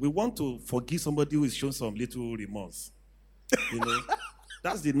 we want to forgive somebody who is showing some little remorse.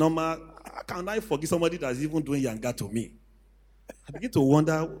 That's the normal. How can I forgive somebody that's even doing yanga to me? I begin to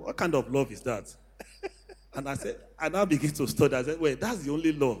wonder, what kind of love is that? And I now begin to study. I said, wait, that's the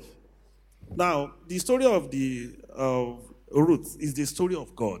only love. Now, the story of Ruth is the story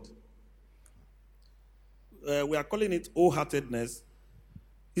of God. We are calling it wholeheartedness.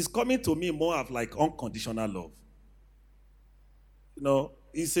 It's coming to me more of like unconditional love.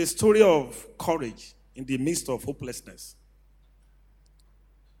 It's a story of courage in the midst of hopelessness.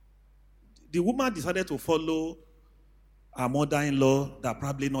 The woman decided to follow her mother-in-law that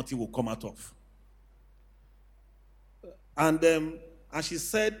probably nothing will come out of. And she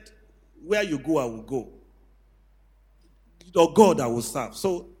said, where you go, I will go. or God I will serve.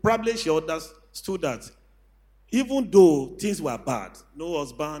 So probably she understood that even though things were bad, no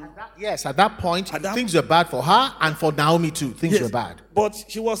husband. At that point, things were bad for her and for Naomi too. Things were bad. But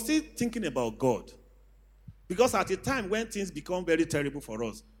she was still thinking about God. Because at a time when things become very terrible for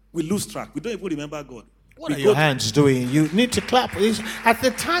us, we lose track. We don't even remember God. What are your hands doing? You need to clap. At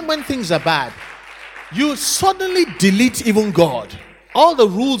the time when things are bad, you suddenly delete even God. All the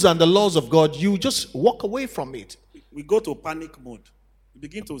rules and the laws of God, you just walk away from it. We go to panic mode. We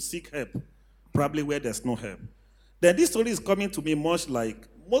begin to seek help, probably where there's no help. Then this story is coming to me much like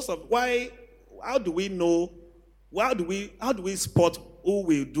how do we know, how do we spot who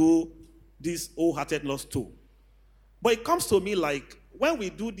will do this wholeheartedness to? But it comes to me like when we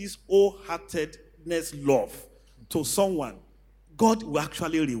do this wholeheartedness love to someone, God will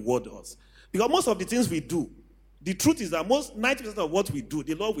actually reward us. Because most of the things we do, the truth is that 90% of what we do,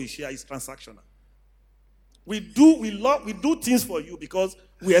 the Lord will share is transactional. We do things for you because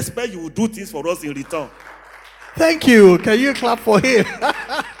we expect you will do things for us in return. Thank you. Can you clap for him?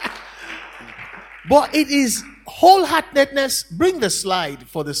 But it is wholeheartedness. Bring the slide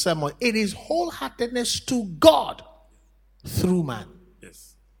for the sermon. It is wholeheartedness to God through man.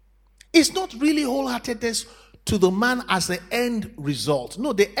 Yes. It's not really wholeheartedness to the man as the end result.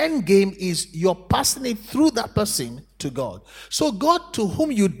 No, the end game is you're passing it through that person to God. So God to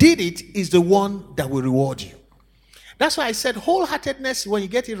whom you did it is the one that will reward you. That's why I said wholeheartedness, when you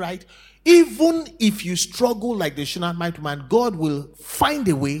get it right, even if you struggle like the Shunammite man, God will find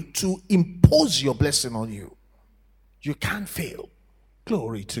a way to impose your blessing on you. You can't fail.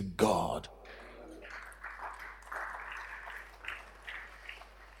 Glory to God.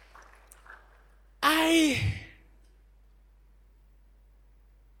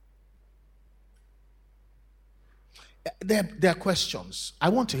 There are questions. I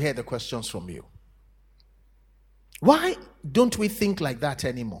want to hear the questions from you. Why don't we think like that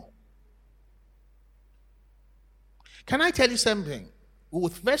anymore? Can I tell you something?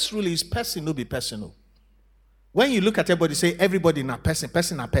 With first rule is person no be personal. When you look at everybody, say everybody na person,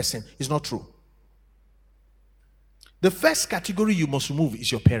 it's not true. The first category you must remove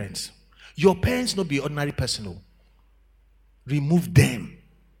is your parents. Your parents not be ordinary personal. Remove them.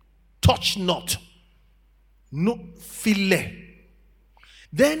 Touch not. No file.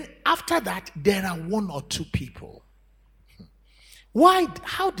 Then after that, there are one or two people. Why?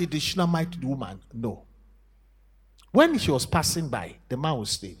 How did the Shunammite woman know? When she was passing by, the man was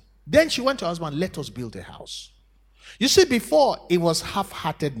staying. Then she went to her husband, let us build a house. You see, before it was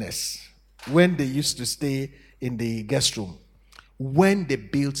half-heartedness when they used to stay in the guest room. When they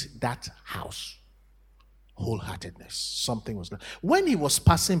built that house, wholeheartedness, something was done. When he was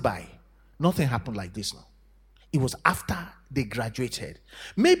passing by, nothing happened like this now. It was after they graduated.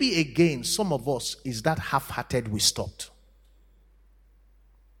 Maybe again, some of us is that half-hearted we stopped.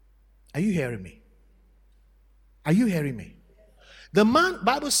 Are you hearing me? Are you hearing me? The man,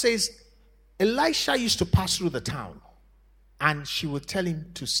 Bible says, Elisha used to pass through the town and she would tell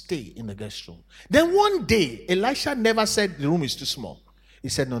him to stay in the guest room. Then one day, Elisha never said the room is too small. He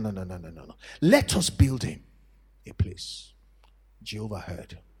said, no. Let us build him a place. Jehovah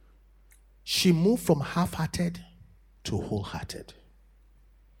heard. She moved from half-hearted to wholehearted.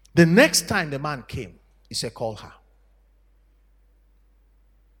 The next time the man came, he said, call her.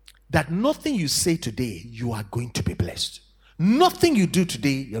 That nothing you say today, you are going to be blessed. Nothing you do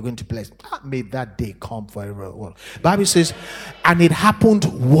today, you're going to be blessed. May that day come forever. Well, Bible says, and it happened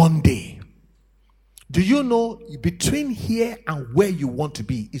one day. Do you know between here and where you want to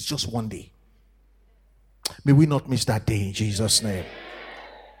be is just one day? May we not miss that day in Jesus' name.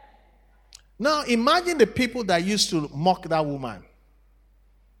 Now imagine the people that used to mock that woman.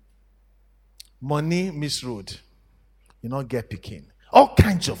 Money, misroad. You not get picking. All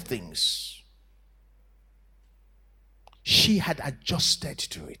kinds of things. She had adjusted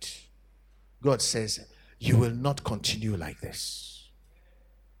to it. God says, you will not continue like this.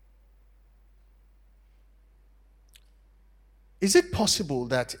 Is it possible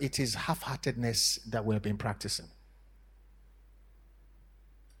that it is half-heartedness that we have been practicing?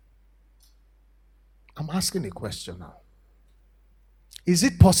 I'm asking a question now. Is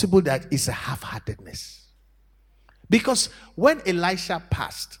it possible that it's a half-heartedness? Because when Elisha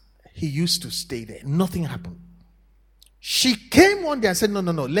passed, he used to stay there. Nothing happened. She came one day and said, no,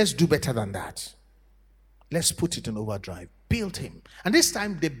 let's do better than that. Let's put it in overdrive. Built him. And this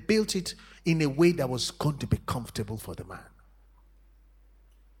time they built it in a way that was going to be comfortable for the man.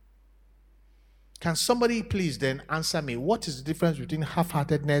 Can somebody please then answer me, what is the difference between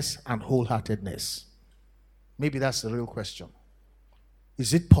half-heartedness and wholeheartedness? Maybe that's the real question.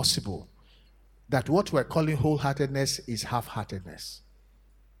 Is it possible that what we're calling wholeheartedness is half-heartedness.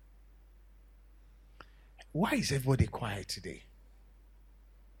 Why is everybody quiet today?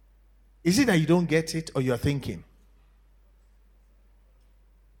 Is it that you don't get it or you're thinking?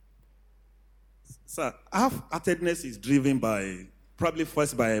 Sir, half-heartedness is driven by, probably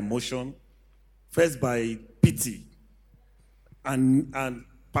first by emotion, first by pity, and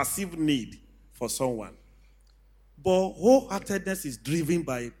perceived need for someone. But wholeheartedness is driven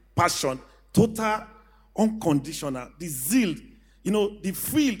by passion, total, unconditional, the zeal, the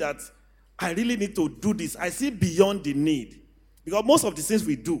feel that I really need to do this. I see beyond the need. Because most of the things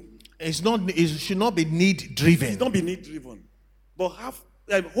we do, it should not be need driven. It's not be need driven. But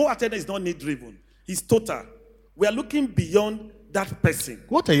wholeheartedness is not need driven. It's total. We are looking beyond that person.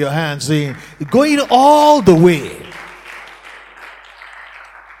 What are your hands saying? Going all the way.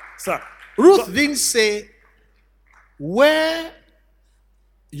 Sir, Ruth didn't say, where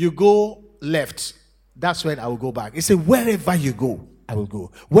you go left, that's when I will go back. He said, wherever you go, I will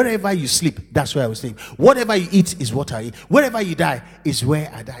go. Wherever you sleep, that's where I will sleep. Whatever you eat is what I eat. Wherever you die is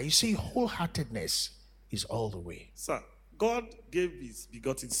where I die. You see, wholeheartedness is all the way. Sir, God gave his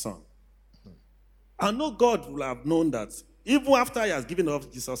begotten son. I know God will have known that even after he has given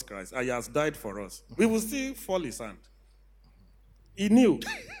up Jesus Christ and he has died for us, we will still fall his hand. He knew.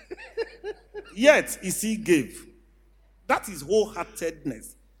 Yet, he still gave. That is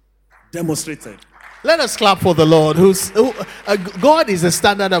wholeheartedness demonstrated. Let us clap for the Lord. God is the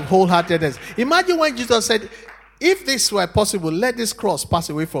standard of wholeheartedness. Imagine when Jesus said, if this were possible, let this cross pass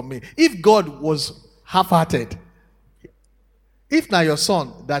away from me. If God was half-hearted, if now your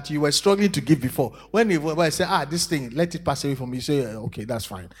son that you were struggling to give before, when he said, this thing, let it pass away from me, you say, okay, that's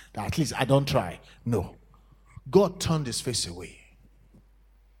fine. At least I don't try. No. God turned his face away.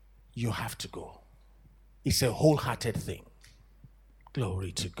 You have to go. It's a wholehearted thing.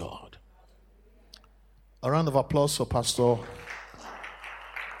 Glory to God. A round of applause for Pastor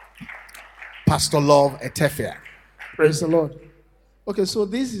Love Etefia. Praise the Lord. Okay, so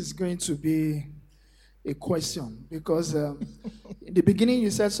this is going to be a question because in the beginning you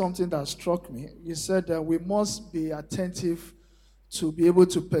said something that struck me. You said that we must be attentive to be able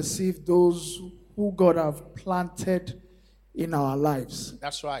to perceive those who God have planted in our lives.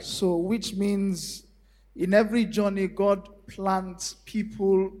 That's right. So which means in every journey God plants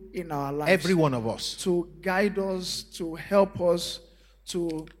people in our lives. Every one of us. To guide us, to help us,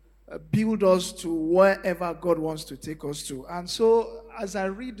 to build us to wherever God wants to take us to. And so as I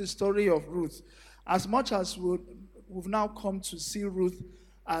read the story of Ruth, as much as we've now come to see Ruth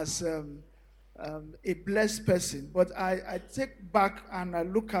as a blessed person, but I take back and I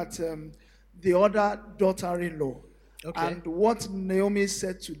look at the other daughter-in-law and what Naomi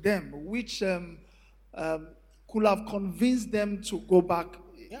said to them, which could have convinced them to go back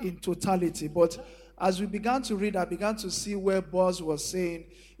in totality. But as we began to read, I began to see where Boaz was saying,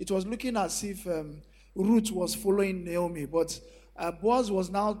 it was looking as if Ruth was following Naomi, but Boaz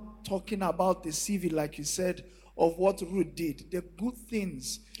was now talking about the CV, like you said, of what Ruth did, the good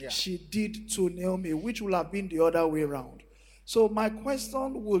things she did to Naomi, which would have been the other way around. So my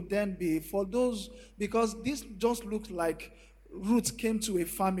question would then be for those, because this just looks like Ruth came to a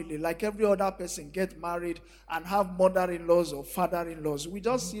family, like every other person, get married and have mother-in-laws or father-in-laws. We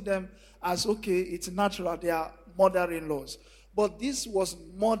just see them as, okay, it's natural, they are mother-in-laws. But this was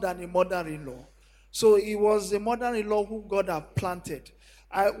more than a mother-in-law. So it was a mother-in-law who God had planted.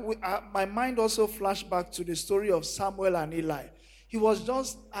 My mind also flashed back to the story of Samuel and Eli. He was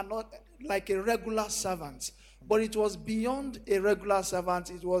just like a regular servant. But it was beyond a regular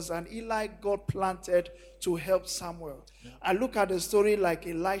servant. It was an Eli God planted to help Samuel. Yeah. I look at the story like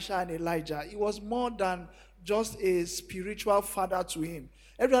Elisha and Elijah. It was more than just a spiritual father to him.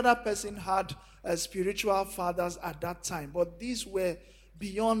 Every other person had spiritual fathers at that time. But these were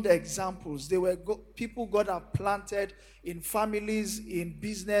beyond examples. They were people God had planted in families, in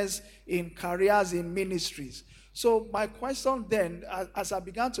business, in careers, in ministries. So my question then, as I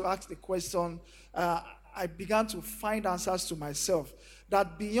began to ask the question, I began to find answers to myself.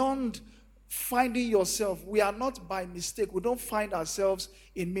 That beyond finding yourself, we are not by mistake. We don't find ourselves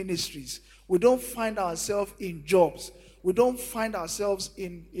in ministries. We don't find ourselves in jobs. We don't find ourselves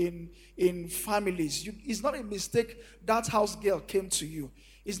in families. It's not a mistake that house girl came to you.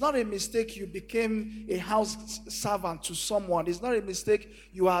 It's not a mistake you became a house servant to someone. It's not a mistake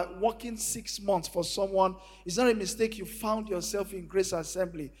you are working 6 months for someone. It's not a mistake you found yourself in Grace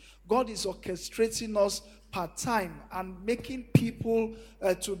Assembly. God is orchestrating us part-time and making people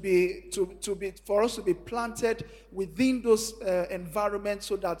for us to be planted within those environments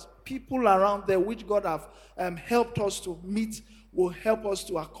so that people around there, which God have helped us to meet will help us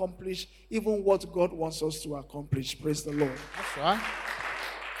to accomplish even what God wants us to accomplish. Praise the Lord. That's right.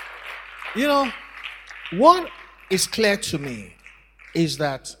 You know, what is clear to me is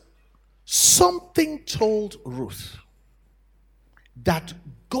that something told Ruth that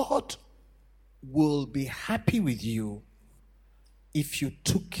God will be happy with you if you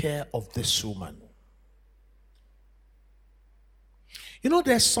took care of this woman. You know,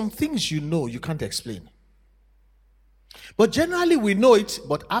 there's some things you can't explain. But generally we know it,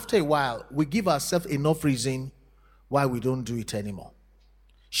 but after a while, we give ourselves enough reason why we don't do it anymore.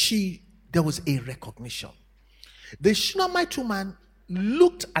 There was a recognition. The Shunammite woman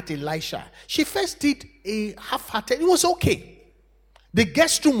looked at Elisha. She first did a half-hearted, it was okay. The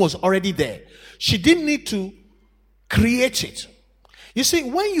guest room was already there. She didn't need to create it. You see,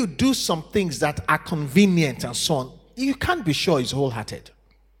 when you do some things that are convenient and so on, you can't be sure it's wholehearted.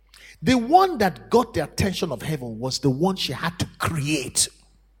 The one that got the attention of heaven was the one she had to create.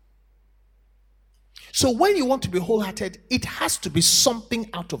 So when you want to be wholehearted, it has to be something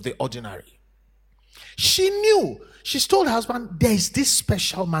out of the ordinary. She knew. She's told her husband, there is this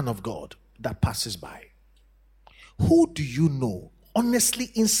special man of God that passes by. Who do you know, honestly,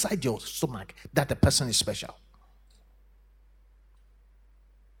 inside your stomach, that the person is special?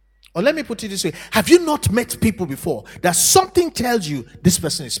 Or let me put it this way. Have you not met people before that something tells you this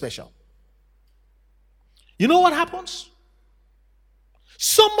person is special? You know what happens?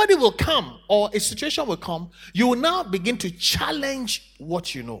 Somebody will come or a situation will come. You will now begin to challenge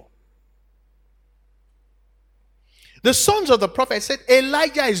what you know. The sons of the prophet said,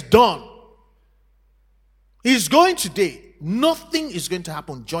 Elijah is done. He's going today. Nothing is going to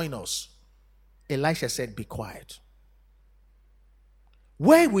happen. Join us. Elisha said, be quiet.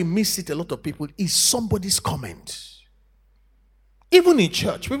 Where we miss it, a lot of people, is somebody's comment. Even in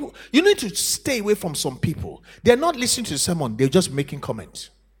church, people, you need to stay away from some people. They're not listening to the sermon, they're just making comments.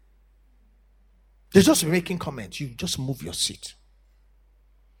 They're just making comments. You just move your seat.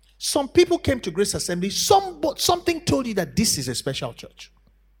 Some people came to Grace Assembly, something told you that this is a special church.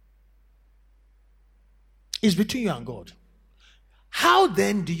 It's between you and God. How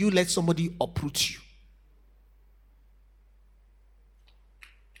then do you let somebody uproot you?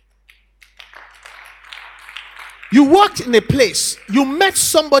 You walked in a place, you met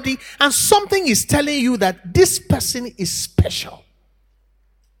somebody, and something is telling you that this person is special.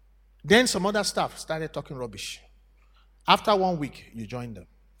 Then some other staff started talking rubbish. After 1 week, you joined them.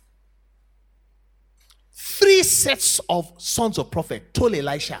 3 sets of sons of prophet told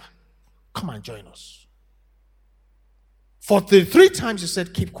Elisha, come and join us. For the 3 times he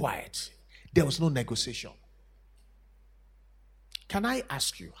said, keep quiet. There was no negotiation. Can I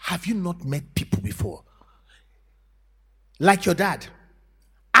ask you, have you not met people before? Like your dad.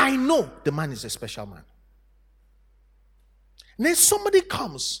 I know the man is a special man. And then somebody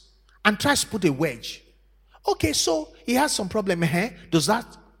comes and tries to put a wedge. Okay, so he has some problem here. Does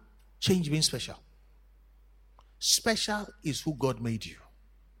that change being special? Special is who God made you.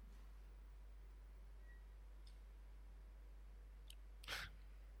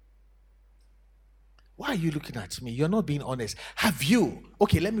 Why are you looking at me? You're not being honest. Have you?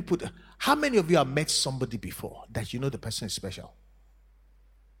 Okay, let me put. How many of you have met somebody before that you know the person is special?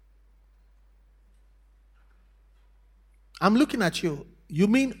 I'm looking at you. You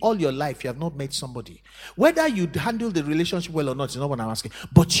mean all your life you have not met somebody? Whether you handle the relationship well or not is not what I'm asking.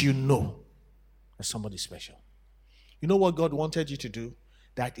 But you know that somebody is special. You know what God wanted you to do?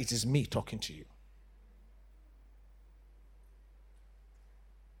 That it is me talking to you.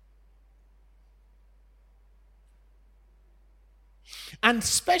 And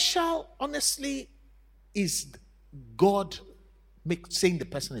special, honestly, is God saying the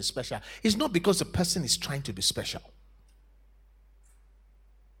person is special. It's not because the person is trying to be special.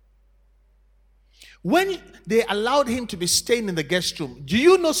 When they allowed him to be staying in the guest room, do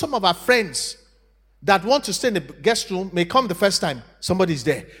you know some of our friends that want to stay in the guest room may come the first time somebody's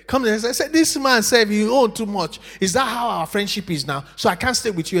there? Come there and say, this man said you own too much. Is that how our friendship is now? So I can't stay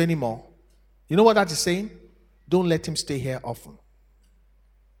with you anymore. You know what that is saying? Don't let him stay here often.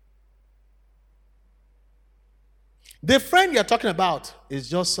 The friend you're talking about is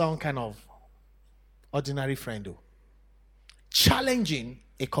just some kind of ordinary friend, though. Challenging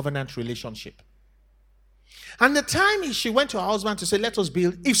a covenant relationship. And the time she went to her husband to say, let us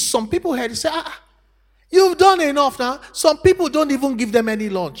build, if some people heard, say, you've done enough now. Some people don't even give them any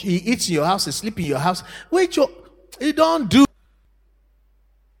lunch. He eats in your house, he sleeps in your house. Wait, you don't do.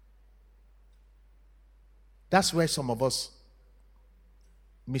 That's where some of us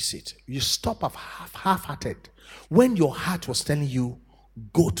miss it. You stop at half-hearted when your heart was telling you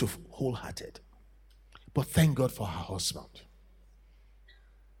go to wholehearted. But thank God for her husband.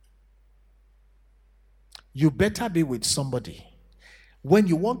 you better be with somebody. When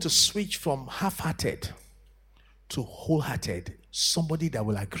you want to switch from half-hearted to wholehearted, somebody that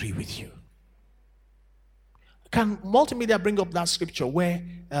will agree with you. Can multimedia bring up that scripture where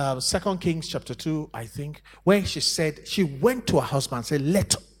 2 Kings chapter 2, I think, where she said, she went to her husband and said,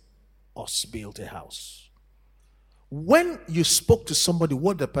 let us build a house. When you spoke to somebody,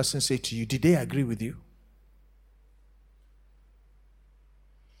 what did the person say to you? Did they agree with you?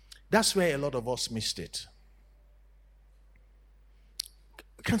 That's where a lot of us missed it.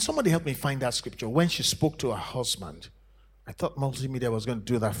 Can somebody help me find that scripture? When she spoke to her husband, I thought multimedia was going to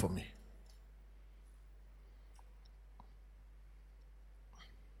do that for me.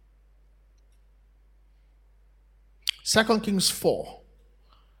 Second Kings 4.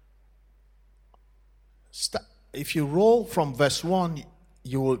 If you roll from verse 1,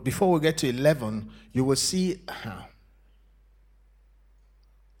 you will, before we get to 11, you will see.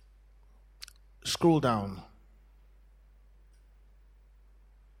 Scroll down.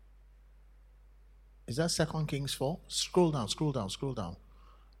 Is that 2 Kings 4? Scroll down.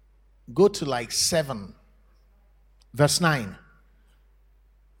 Go to like 7. Verse 9.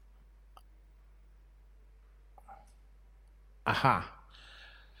 Aha.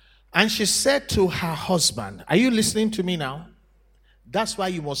 And she said to her husband, are you listening to me now? That's why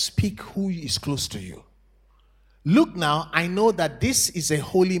you must speak who is close to you. Look now, I know that this is a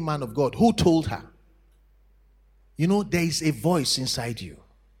holy man of God. Who told her? You know, there is a voice inside you.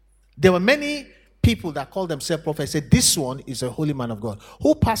 There were many people that call themselves prophets, said this one is a holy man of God.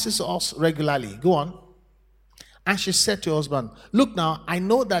 Who passes us regularly? Go on. And she said to her husband, look now, I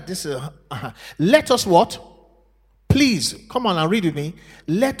know that this is let us what? Please, come on and read with me.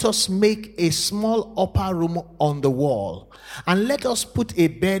 Let us make a small upper room on the wall, and let us put a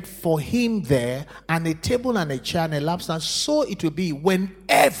bed for him there, and a table and a chair and a lampstand, so it will be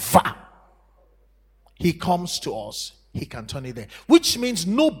whenever he comes to us, he can turn it there. Which means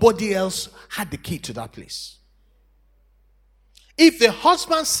nobody else had the key to that place. If the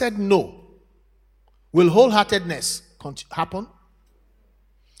husband said no, will wholeheartedness happen?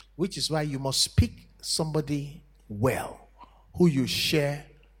 Which is why you must pick somebody well, who you share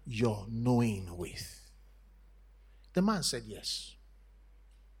your knowing with. The man said yes.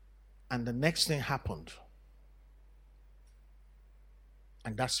 And the next thing happened.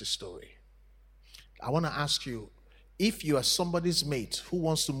 And that's the story. I want to ask you, if you are somebody's mate who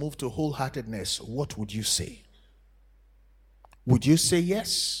wants to move to wholeheartedness, what would you say? Would you say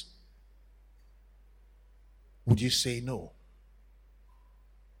yes? Would you say no?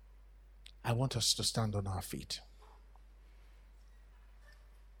 I want us to stand on our feet.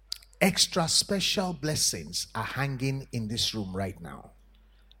 Extra special blessings are hanging in this room right now.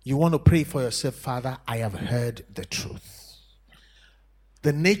 You want to pray for yourself, Father, I have heard the truth.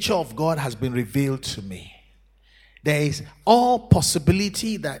 The nature of God has been revealed to me. There is all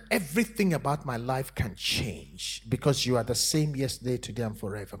possibility that everything about my life can change, because you are the same yesterday, today, and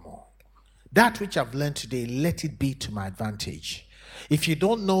forevermore. That which I've learned today, let it be to my advantage. If you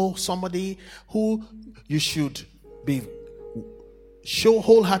don't know somebody who you should be show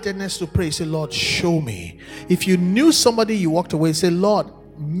wholeheartedness to pray, say, Lord, show me. If you knew somebody, you walked away, say, Lord,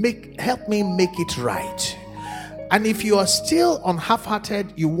 help me make it right. And if you are still on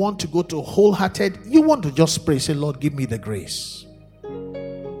half-hearted, you want to go to wholehearted, you want to just pray, say, Lord, give me the grace.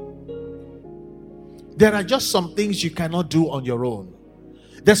 There are just some things you cannot do on your own.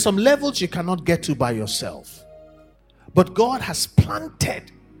 There's some levels you cannot get to by yourself. But God has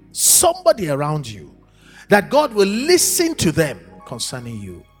planted somebody around you that God will listen to them concerning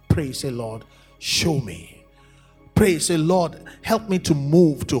you. Pray, say, Lord, show me. Pray, say, Lord, help me to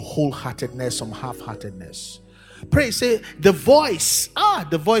move to wholeheartedness from half-heartedness. Pray, say, the voice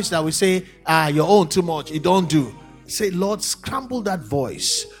that we say, your own too much, you don't do. Say, Lord, scramble that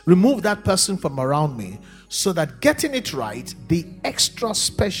voice, remove that person from around me, so that getting it right, the extra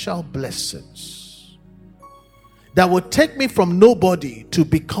special blessings that will take me from nobody to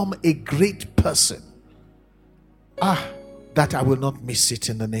become a great person, that I will not miss it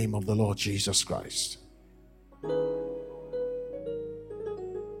in the name of the Lord Jesus Christ.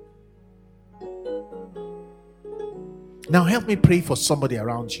 Now help me pray for somebody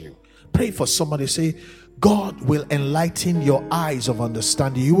around you. Pray for somebody. Say, God will enlighten your eyes of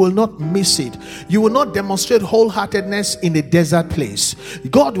understanding. You will not miss it. You will not demonstrate wholeheartedness in a desert place.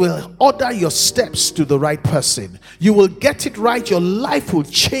 God will order your steps to the right person. You will get it right. Your life will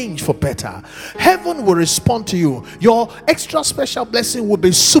change for better. Heaven will respond to you. Your extra special blessing will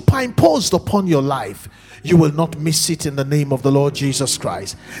be superimposed upon your life. You will not miss it in the name of the Lord Jesus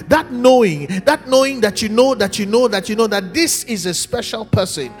Christ. That knowing that you know that this is a special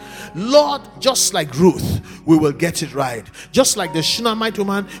person. Lord, just like Ruth, we will get it right. Just like the Shunammite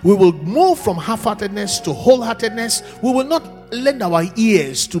woman, we will move from half-heartedness to wholeheartedness. We will not lend our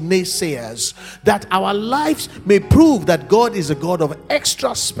ears to naysayers, that our lives may prove that God is a God of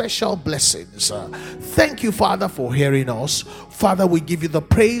extra special blessings. Thank you, Father, for hearing us. Father, we give you the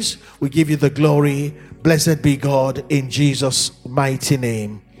praise, we give you the glory. Blessed be God, in Jesus' mighty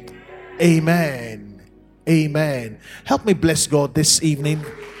name. Amen. Amen. Help me bless God this evening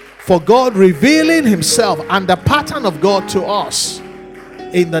for God revealing himself and the pattern of God to us.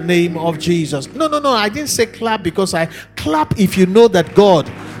 In the name of Jesus. No, I didn't say clap because I clap if you know that God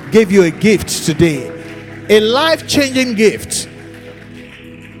gave you a gift today, a life-changing gift.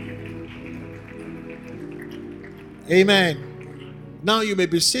 Amen. Now you may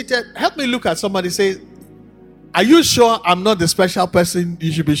be seated. Help me look at somebody. Say, are you sure I'm not the special person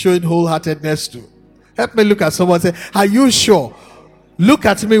you should be showing wholeheartedness to? Help me look at someone. Say, are you sure? Look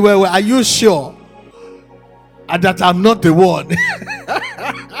at me. Where are you sure that I'm not the one?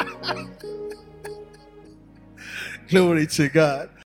 Glory to God.